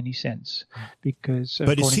authority in any sense. Because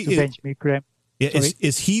according to Benjamin Graham,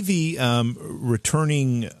 is he the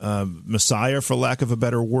returning Messiah, for lack of a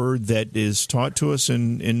better word, that is taught to us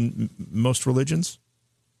in most religions?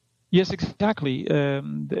 Yes, exactly.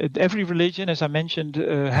 Every religion, as I mentioned,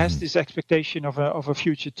 has this expectation of a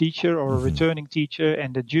future teacher or a returning teacher,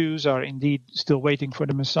 and the Jews are indeed still waiting for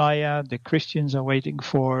the Messiah. The Christians are waiting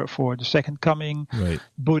for the second coming. Right.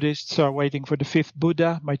 Buddhists are waiting for the fifth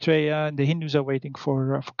Buddha, Maitreya, and the Hindus are waiting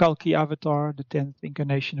for Kalki Avatar, the 10th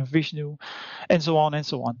incarnation of Vishnu, and so on and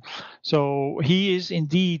so on. So he is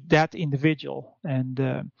indeed that individual, and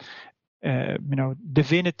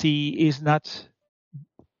divinity is not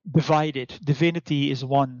divided. Divinity is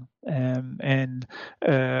one, and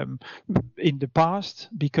in the past,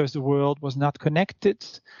 because the world was not connected,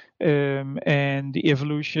 and the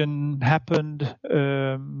evolution happened,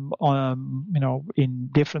 in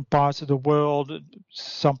different parts of the world.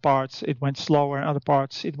 Some parts it went slower, and other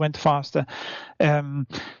parts it went faster. A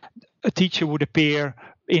teacher would appear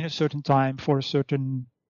in a certain time for a certain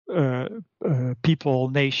people,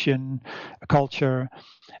 nation, culture,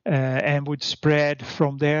 and would spread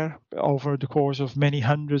from there over the course of many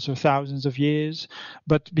hundreds or thousands of years.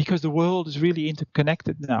 But because the world is really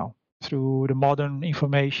interconnected now through the modern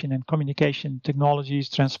information and communication technologies,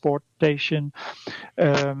 transportation,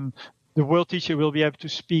 the world teacher will be able to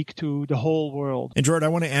speak to the whole world. And Gerard, I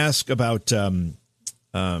want to ask about George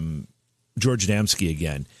Adamski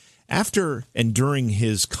again. After and during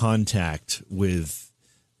his contact with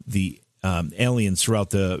the aliens throughout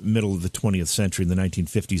the middle of the 20th century, in the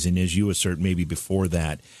 1950s, and as you assert, maybe before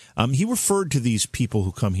that, he referred to these people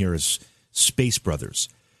who come here as space brothers.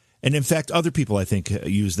 And in fact, other people, I think,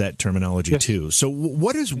 use that terminology too. So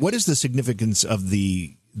what is the significance of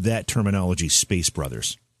that terminology, space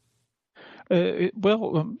brothers?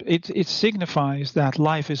 It signifies that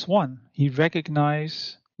life is one. He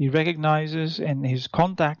recognizes, and his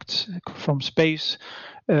contacts from space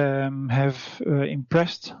have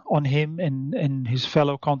impressed on him and his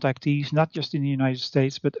fellow contactees, not just in the United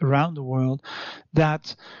States, but around the world,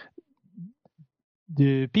 that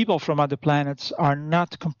the people from other planets are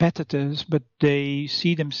not competitors, but they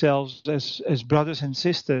see themselves as brothers and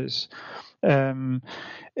sisters. And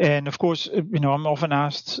of course, I'm often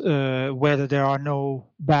asked whether there are no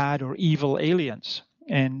bad or evil aliens.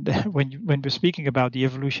 And when we're speaking about the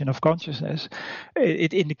evolution of consciousness,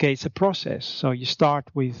 it indicates a process. So you start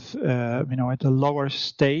with, at the lower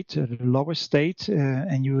state,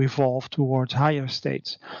 and you evolve towards higher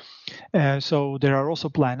states. So there are also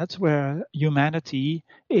planets where humanity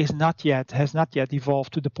has not yet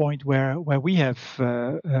evolved to the point where we have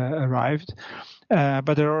arrived.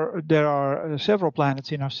 But there are several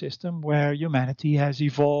planets in our system where humanity has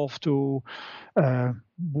evolved to,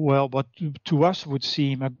 what to us would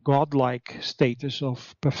seem a godlike status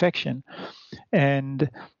of perfection. And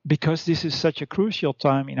because this is such a crucial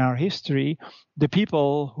time in our history, the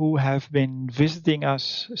people who have been visiting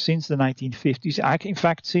us since the 1950s, in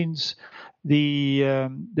fact, since the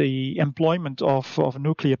employment of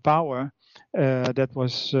nuclear power, that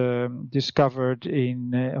was discovered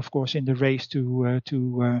of course, in the race to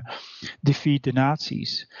defeat the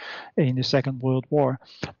Nazis in the Second World War.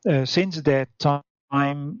 Since that time,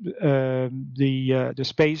 the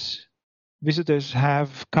space visitors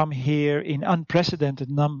have come here in unprecedented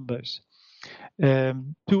numbers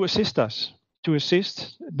to assist us. To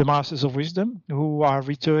assist the Masters of Wisdom who are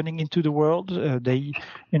returning into the world. In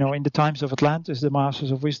the times of Atlantis, the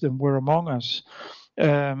Masters of Wisdom were among us.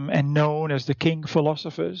 And known as the king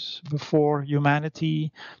philosophers before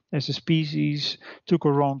humanity as a species took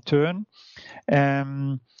a wrong turn.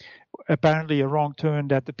 Apparently a wrong turn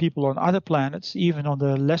that the people on other planets, even on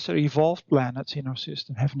the lesser evolved planets in our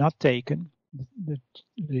system, have not taken.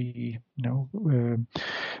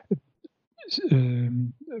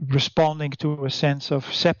 Responding to a sense of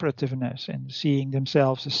separativeness and seeing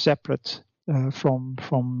themselves as separate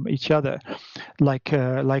from each other,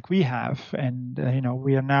 like we have, and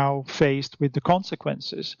we are now faced with the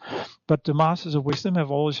consequences. But the Masters of Wisdom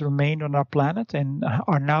have always remained on our planet and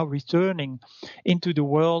are now returning into the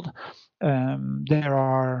world. There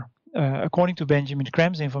are, according to Benjamin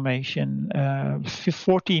Krem's information,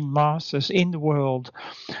 14 masters in the world,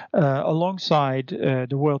 alongside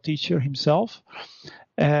the world teacher himself.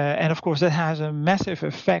 And of course, that has a massive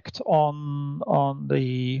effect on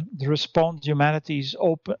the response, humanity's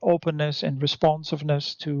openness and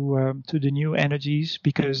responsiveness to the new energies,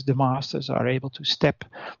 because the masters are able to step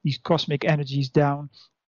these cosmic energies down,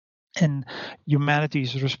 and humanity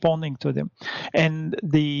is responding to them. And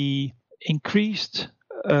the increased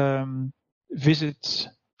visits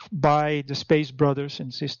by the Space Brothers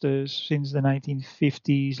and Sisters since the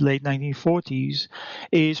 1950s, late 1940s,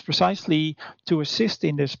 is precisely to assist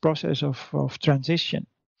in this process of transition.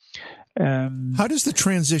 How does the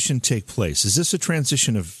transition take place? Is this a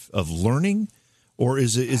transition of learning, or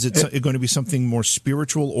is it going to be something more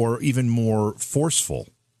spiritual or even more forceful?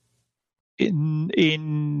 It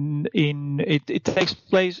takes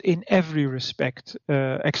place in every respect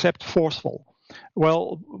except forceful.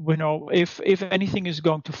 Well, if anything is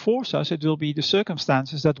going to force us, it will be the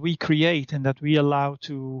circumstances that we create and that we allow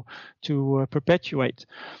to perpetuate.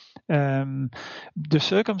 The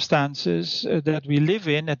circumstances that we live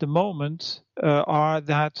in at the moment are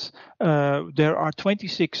that there are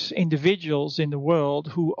 26 individuals in the world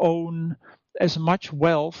who own as much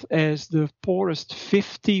wealth as the poorest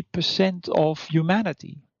 50% of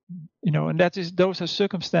humanity. And those are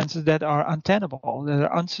circumstances that are untenable, that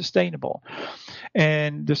are unsustainable.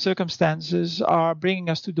 And the circumstances are bringing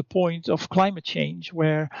us to the point of climate change,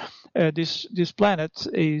 where this planet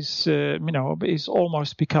is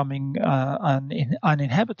almost becoming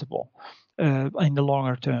uninhabitable in the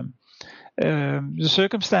longer term. The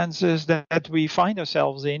circumstances that we find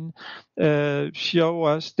ourselves in show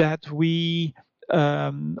us that we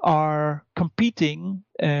are competing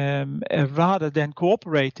rather than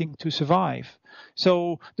cooperating to survive.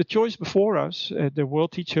 So the choice before us, the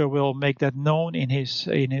world teacher will make that known in his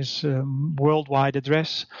worldwide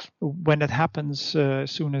address. When that happens,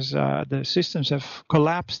 as soon as the systems have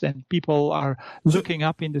collapsed and people are looking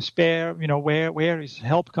up in despair, where is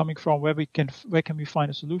help coming from? Where can we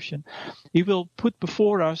find a solution? He will put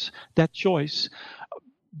before us that choice.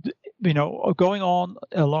 Going on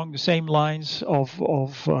along the same lines of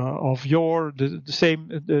the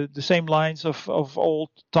same lines of old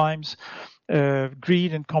times,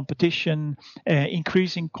 greed and competition,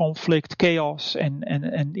 increasing conflict, chaos,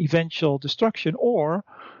 and eventual destruction, or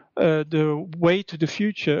the way to the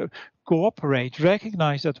future cooperate,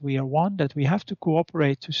 recognize that we are one, that we have to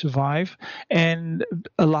cooperate to survive, and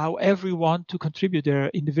allow everyone to contribute their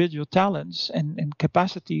individual talents and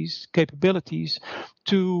capabilities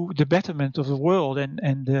to the betterment of the world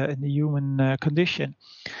and the human condition.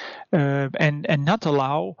 And not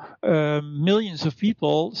allow millions of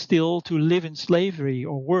people still to live in slavery,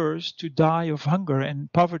 or worse, to die of hunger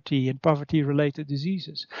and poverty-related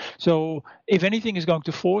diseases. So if anything is going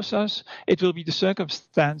to force us, it will be the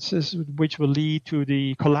circumstances which will lead to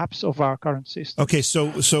the collapse of our current system. Okay,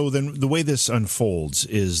 so then the way this unfolds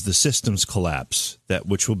is the systems collapse,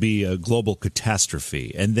 which will be a global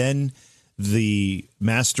catastrophe, and then the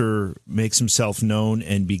master makes himself known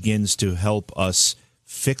and begins to help us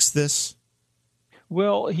fix this?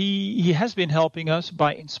 Well, he has been helping us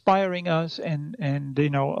by inspiring us and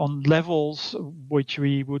on levels which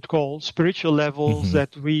we would call spiritual levels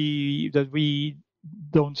that we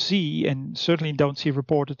don't see, and certainly don't see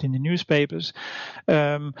reported in the newspapers.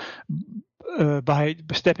 By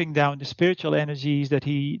stepping down the spiritual energies that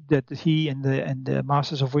he and the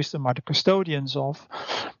Masters of Wisdom are the custodians of,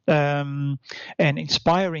 and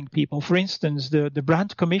inspiring people. For instance, the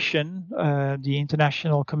Brandt Commission, the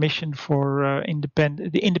International Commission for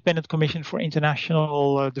Independent Commission for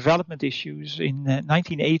International Development Issues in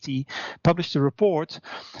 1980, published a report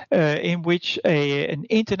in which an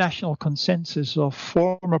international consensus of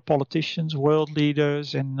former politicians, world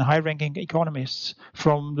leaders, and high-ranking economists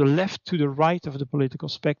from the left to the right of the political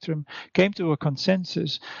spectrum came to a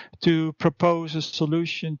consensus to propose a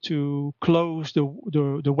solution to close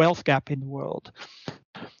the wealth gap in the world.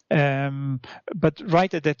 But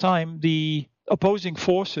right at that time, the opposing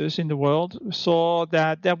forces in the world saw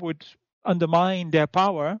that would undermine their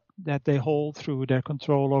power that they hold through their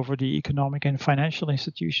control over the economic and financial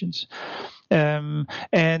institutions,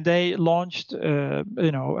 and they launched,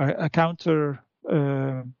 a counter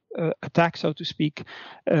attack, so to speak,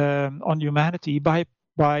 on humanity by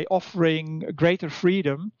offering greater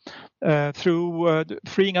freedom through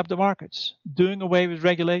freeing up the markets, doing away with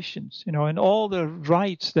regulations, and all the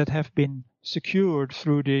rights that have been secured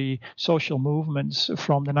through the social movements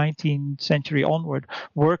from the 19th century onward: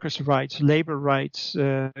 workers' rights, labor rights,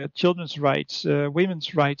 children's rights,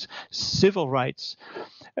 women's rights, civil rights,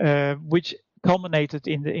 which culminated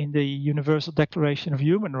in the Universal Declaration of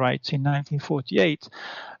Human Rights in 1948.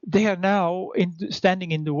 They are now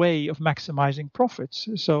standing in the way of maximizing profits.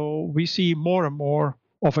 So we see more and more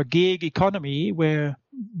of a gig economy where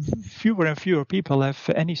fewer and fewer people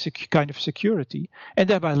have any kind of security, and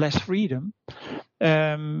thereby less freedom.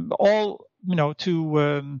 All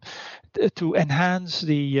to enhance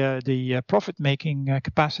the profit-making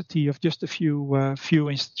capacity of just a few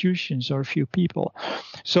institutions or a few people.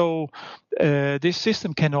 So this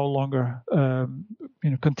system can no longer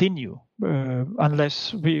continue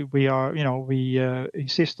unless we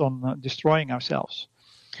insist on destroying ourselves.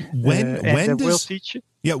 When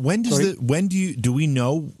do we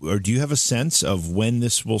know, or do you have a sense of when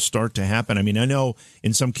this will start to happen? I mean, I know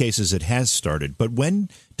in some cases it has started, but when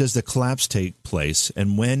does the collapse take place,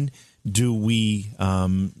 and when do we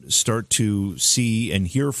start to see and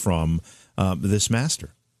hear from this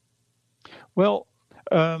master? Well,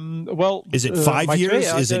 is it 5 years?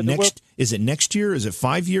 Is it next? Is it next year? Is it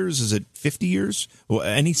 5 years? Is it 50 years?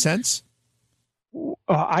 Any sense?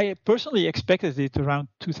 I personally expected it around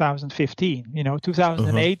 2015.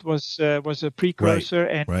 2008 was a precursor,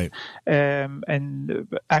 and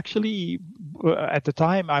actually at the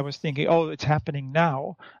time I was thinking, it's happening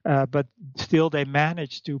now, but still they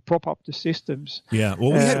managed to prop up the systems. Yeah,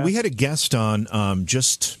 well, we had a guest on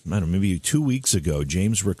maybe 2 weeks ago,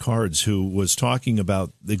 James Rickards, who was talking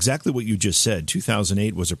about exactly what you just said.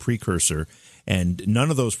 2008 was a precursor, and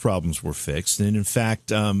none of those problems were fixed. And in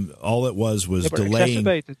fact, all it was delaying.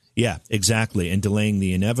 Yeah, exactly. And delaying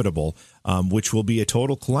the inevitable, which will be a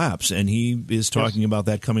total collapse. And he is talking about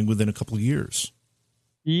that coming within a couple of years.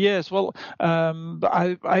 Yes, well,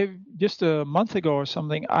 I just a month ago or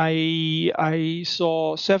something, I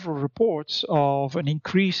saw several reports of an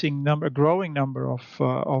growing number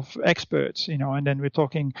of experts, and then we're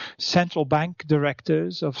talking central bank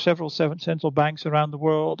directors of several central banks around the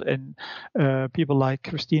world, and people like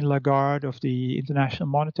Christine Lagarde of the International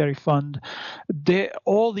Monetary Fund.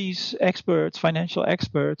 All these experts, financial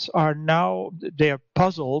experts, they are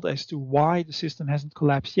puzzled as to why the system hasn't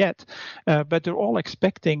collapsed yet, but they're all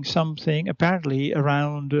expecting something apparently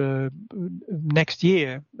around next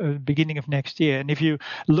year, beginning of next year. And if you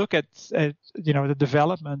look at the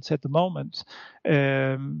developments at the moment,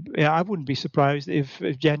 I wouldn't be surprised if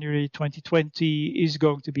January 2020 is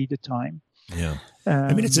going to be the time. Yeah.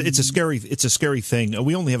 I mean, it's a scary thing.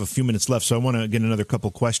 We only have a few minutes left, so I want to get another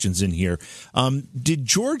couple questions in here. Did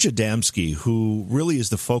George Adamski, who really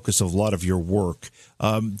is the focus of a lot of your work,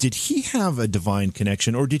 did he have a divine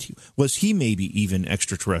connection, or was he maybe even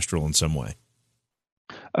extraterrestrial in some way?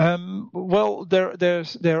 Well,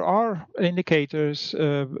 there are indicators,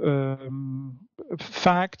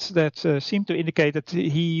 facts that seem to indicate that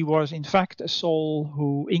he was in fact a soul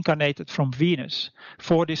who incarnated from Venus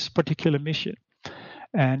for this particular mission.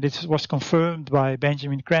 And this was confirmed by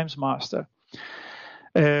Benjamin Cram's master.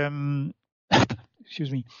 Excuse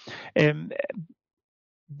me.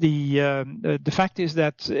 The fact is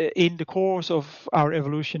that in the course of our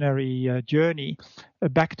evolutionary journey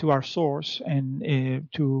back to our source and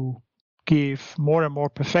to give more and more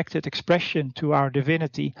perfected expression to our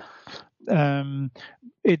divinity,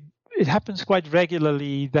 it happens quite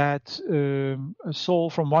regularly that a soul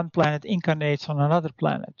from one planet incarnates on another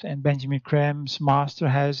planet. And Benjamin Cram's master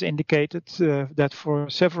has indicated that for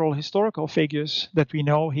several historical figures that we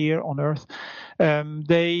know here on Earth,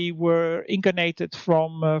 they were incarnated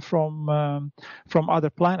from other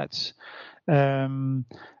planets.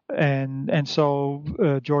 And so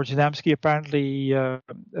George Adamski apparently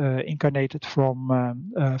incarnated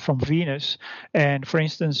from Venus. And for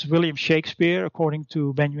instance, William Shakespeare, according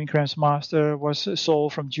to Benjamin Cram's master, was a soul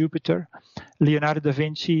from Jupiter. Leonardo da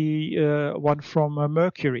Vinci, one from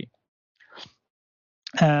Mercury.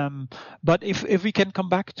 But if we can come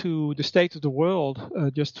back to the state of the world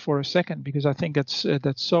just for a second, because I think that's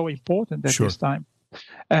so important at this time.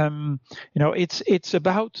 It's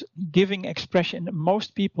about giving expression.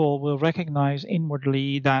 Most people will recognize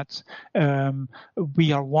inwardly that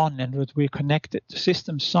we are one and that we're connected.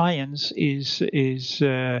 System science is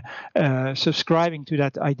subscribing to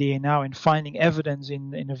that idea now and finding evidence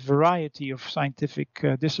in a variety of scientific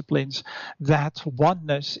disciplines that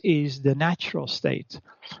oneness is the natural state.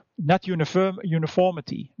 Not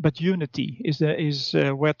uniformity, but unity is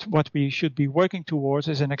what we should be working towards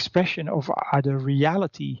as an expression of the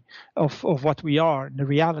reality of what we are, and the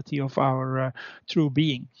reality of our true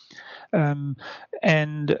being. Of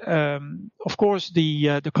course,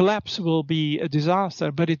 the collapse will be a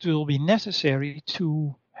disaster, but it will be necessary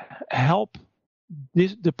to help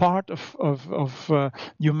the part of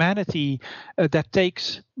humanity that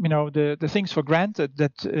takes the things for granted,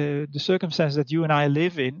 that the circumstances that you and I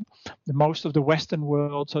live in, the most of the Western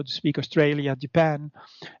world, so to speak, Australia, Japan,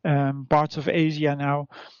 parts of Asia now,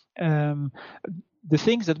 the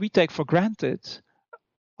things that we take for granted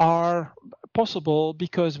are possible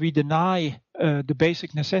because we deny the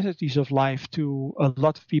basic necessities of life to a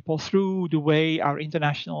lot of people through the way our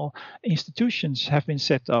international institutions have been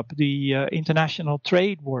set up, the international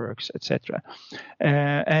trade works, etc.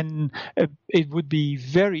 And it would be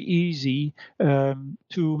very easy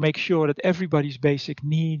to make sure that everybody's basic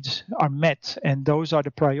needs are met, and those are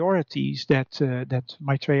the priorities that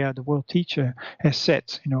Maitreya, the world teacher, has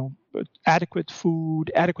set. Adequate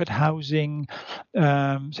food, adequate housing,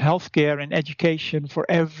 healthcare, and education for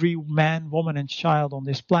every man, woman, and child on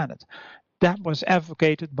this planet. That was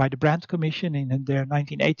advocated by the Brandt Commission in their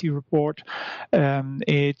 1980 report.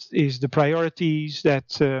 It is the priorities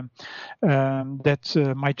that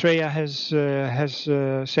Maitreya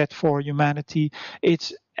has set for humanity.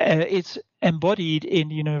 It's embodied in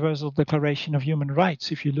the Universal Declaration of Human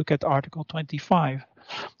Rights, if you look at Article 25.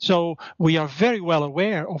 So we are very well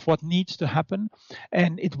aware of what needs to happen,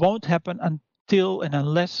 and it won't happen until and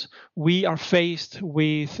unless we are faced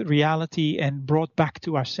with reality and brought back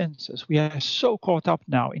to our senses. We are so caught up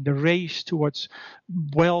now in the race towards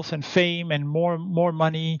wealth and fame and more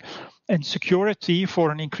money and security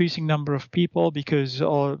for an increasing number of people, because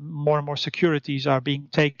more and more securities are being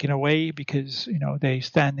taken away because they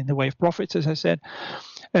stand in the way of profits, as I said.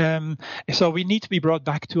 So we need to be brought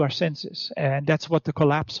back to our senses, and that's what the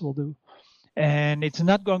collapse will do. And it's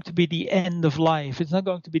not going to be the end of life. It's not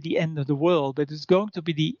going to be the end of the world, but it's going to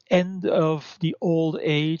be the end of the old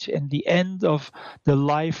age and the end of the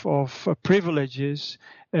life of privileges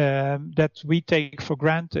that we take for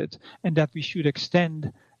granted and that we should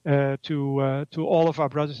extend to all of our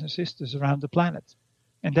brothers and sisters around the planet.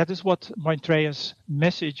 And that is what Maitreya's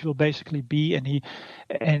message will basically be.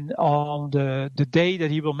 And on the day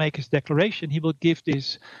that he will make his declaration, he will give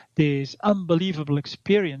this unbelievable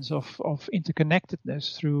experience of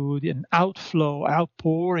interconnectedness through an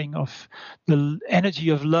outpouring of the energy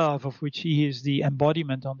of love, of which he is the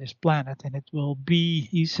embodiment on this planet. And it will be,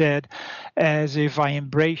 he said, as if I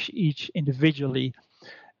embrace each individually,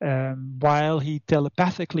 while he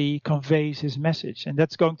telepathically conveys his message. And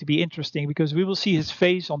that's going to be interesting because we will see his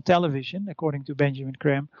face on television, according to Benjamin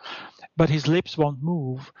Cram. but his lips won't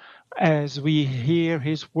move as we hear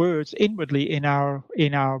his words inwardly in our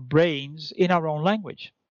brains, in our own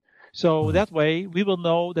language. So that way we will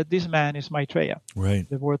know that this man is Maitreya, right,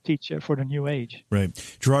 the world teacher for the New Age. Right.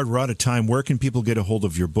 Gerard, we're out of time. Where can people get a hold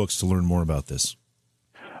of your books to learn more about this?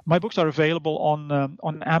 My books are available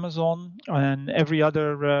on Amazon and every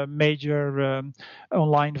other major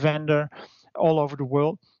online vendor all over the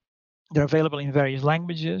world. They're available in various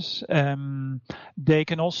languages. They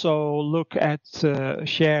can also look at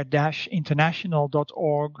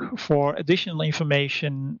share-international.org for additional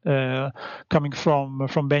information coming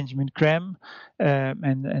from Benjamin Creme.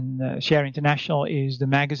 And Share International is the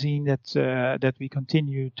magazine that we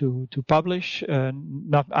continue to publish.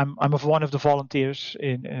 I'm one of the volunteers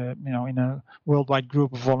in a worldwide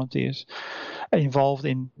group of volunteers involved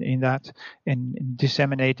in that, in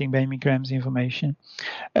disseminating Benjamin Creme's information.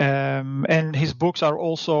 And his books are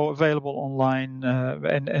also available online,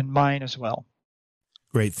 and mine as well.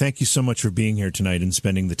 Great. Thank you so much for being here tonight and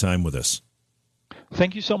spending the time with us.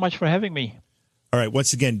 Thank you so much for having me. All right.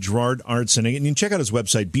 Once again, Gerard Artson. And you can check out his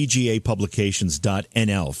website,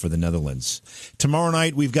 bgapublications.nl for the Netherlands. Tomorrow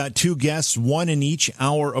night, we've got two guests, one in each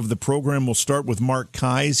hour of the program. We'll start with Mark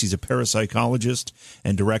Keyes. He's a parapsychologist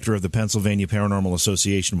and director of the Pennsylvania Paranormal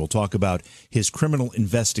Association. We'll talk about his criminal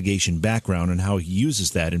investigation background and how he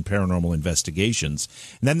uses that in paranormal investigations.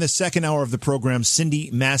 And then the second hour of the program, Cindy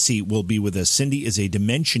Massey will be with us. Cindy is a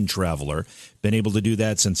dimension traveler, been able to do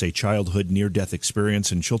that since a childhood near-death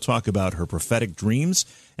experience, and she'll talk about her prophetic dreams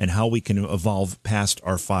and how we can evolve past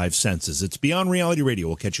our five senses. It's Beyond Reality Radio.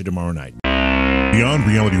 We'll catch you tomorrow night. Beyond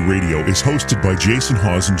Reality Radio is hosted by Jason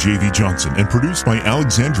Hawes and J.V. Johnson and produced by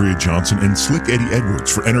Alexandria Johnson and Slick Eddie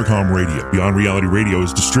Edwards for Entercom Radio. Beyond Reality Radio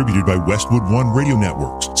is distributed by Westwood One Radio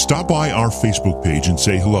Networks. Stop by our Facebook page and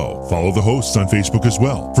say hello. Follow the hosts on Facebook as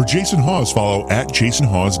well. For Jason Hawes, follow at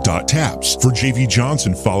jasonhawes.taps. For J.V.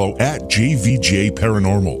 Johnson, follow at JVJ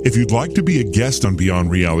Paranormal. If you'd like to be a guest on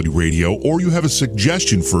Beyond Reality Radio or you have a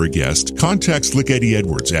suggestion for a guest, contact Slick Eddie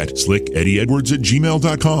Edwards at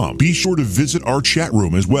slickeddieedwards@gmail.com. Be sure to visit our chat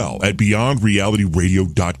room as well at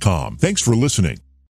beyondrealityradio.com. Thanks for listening.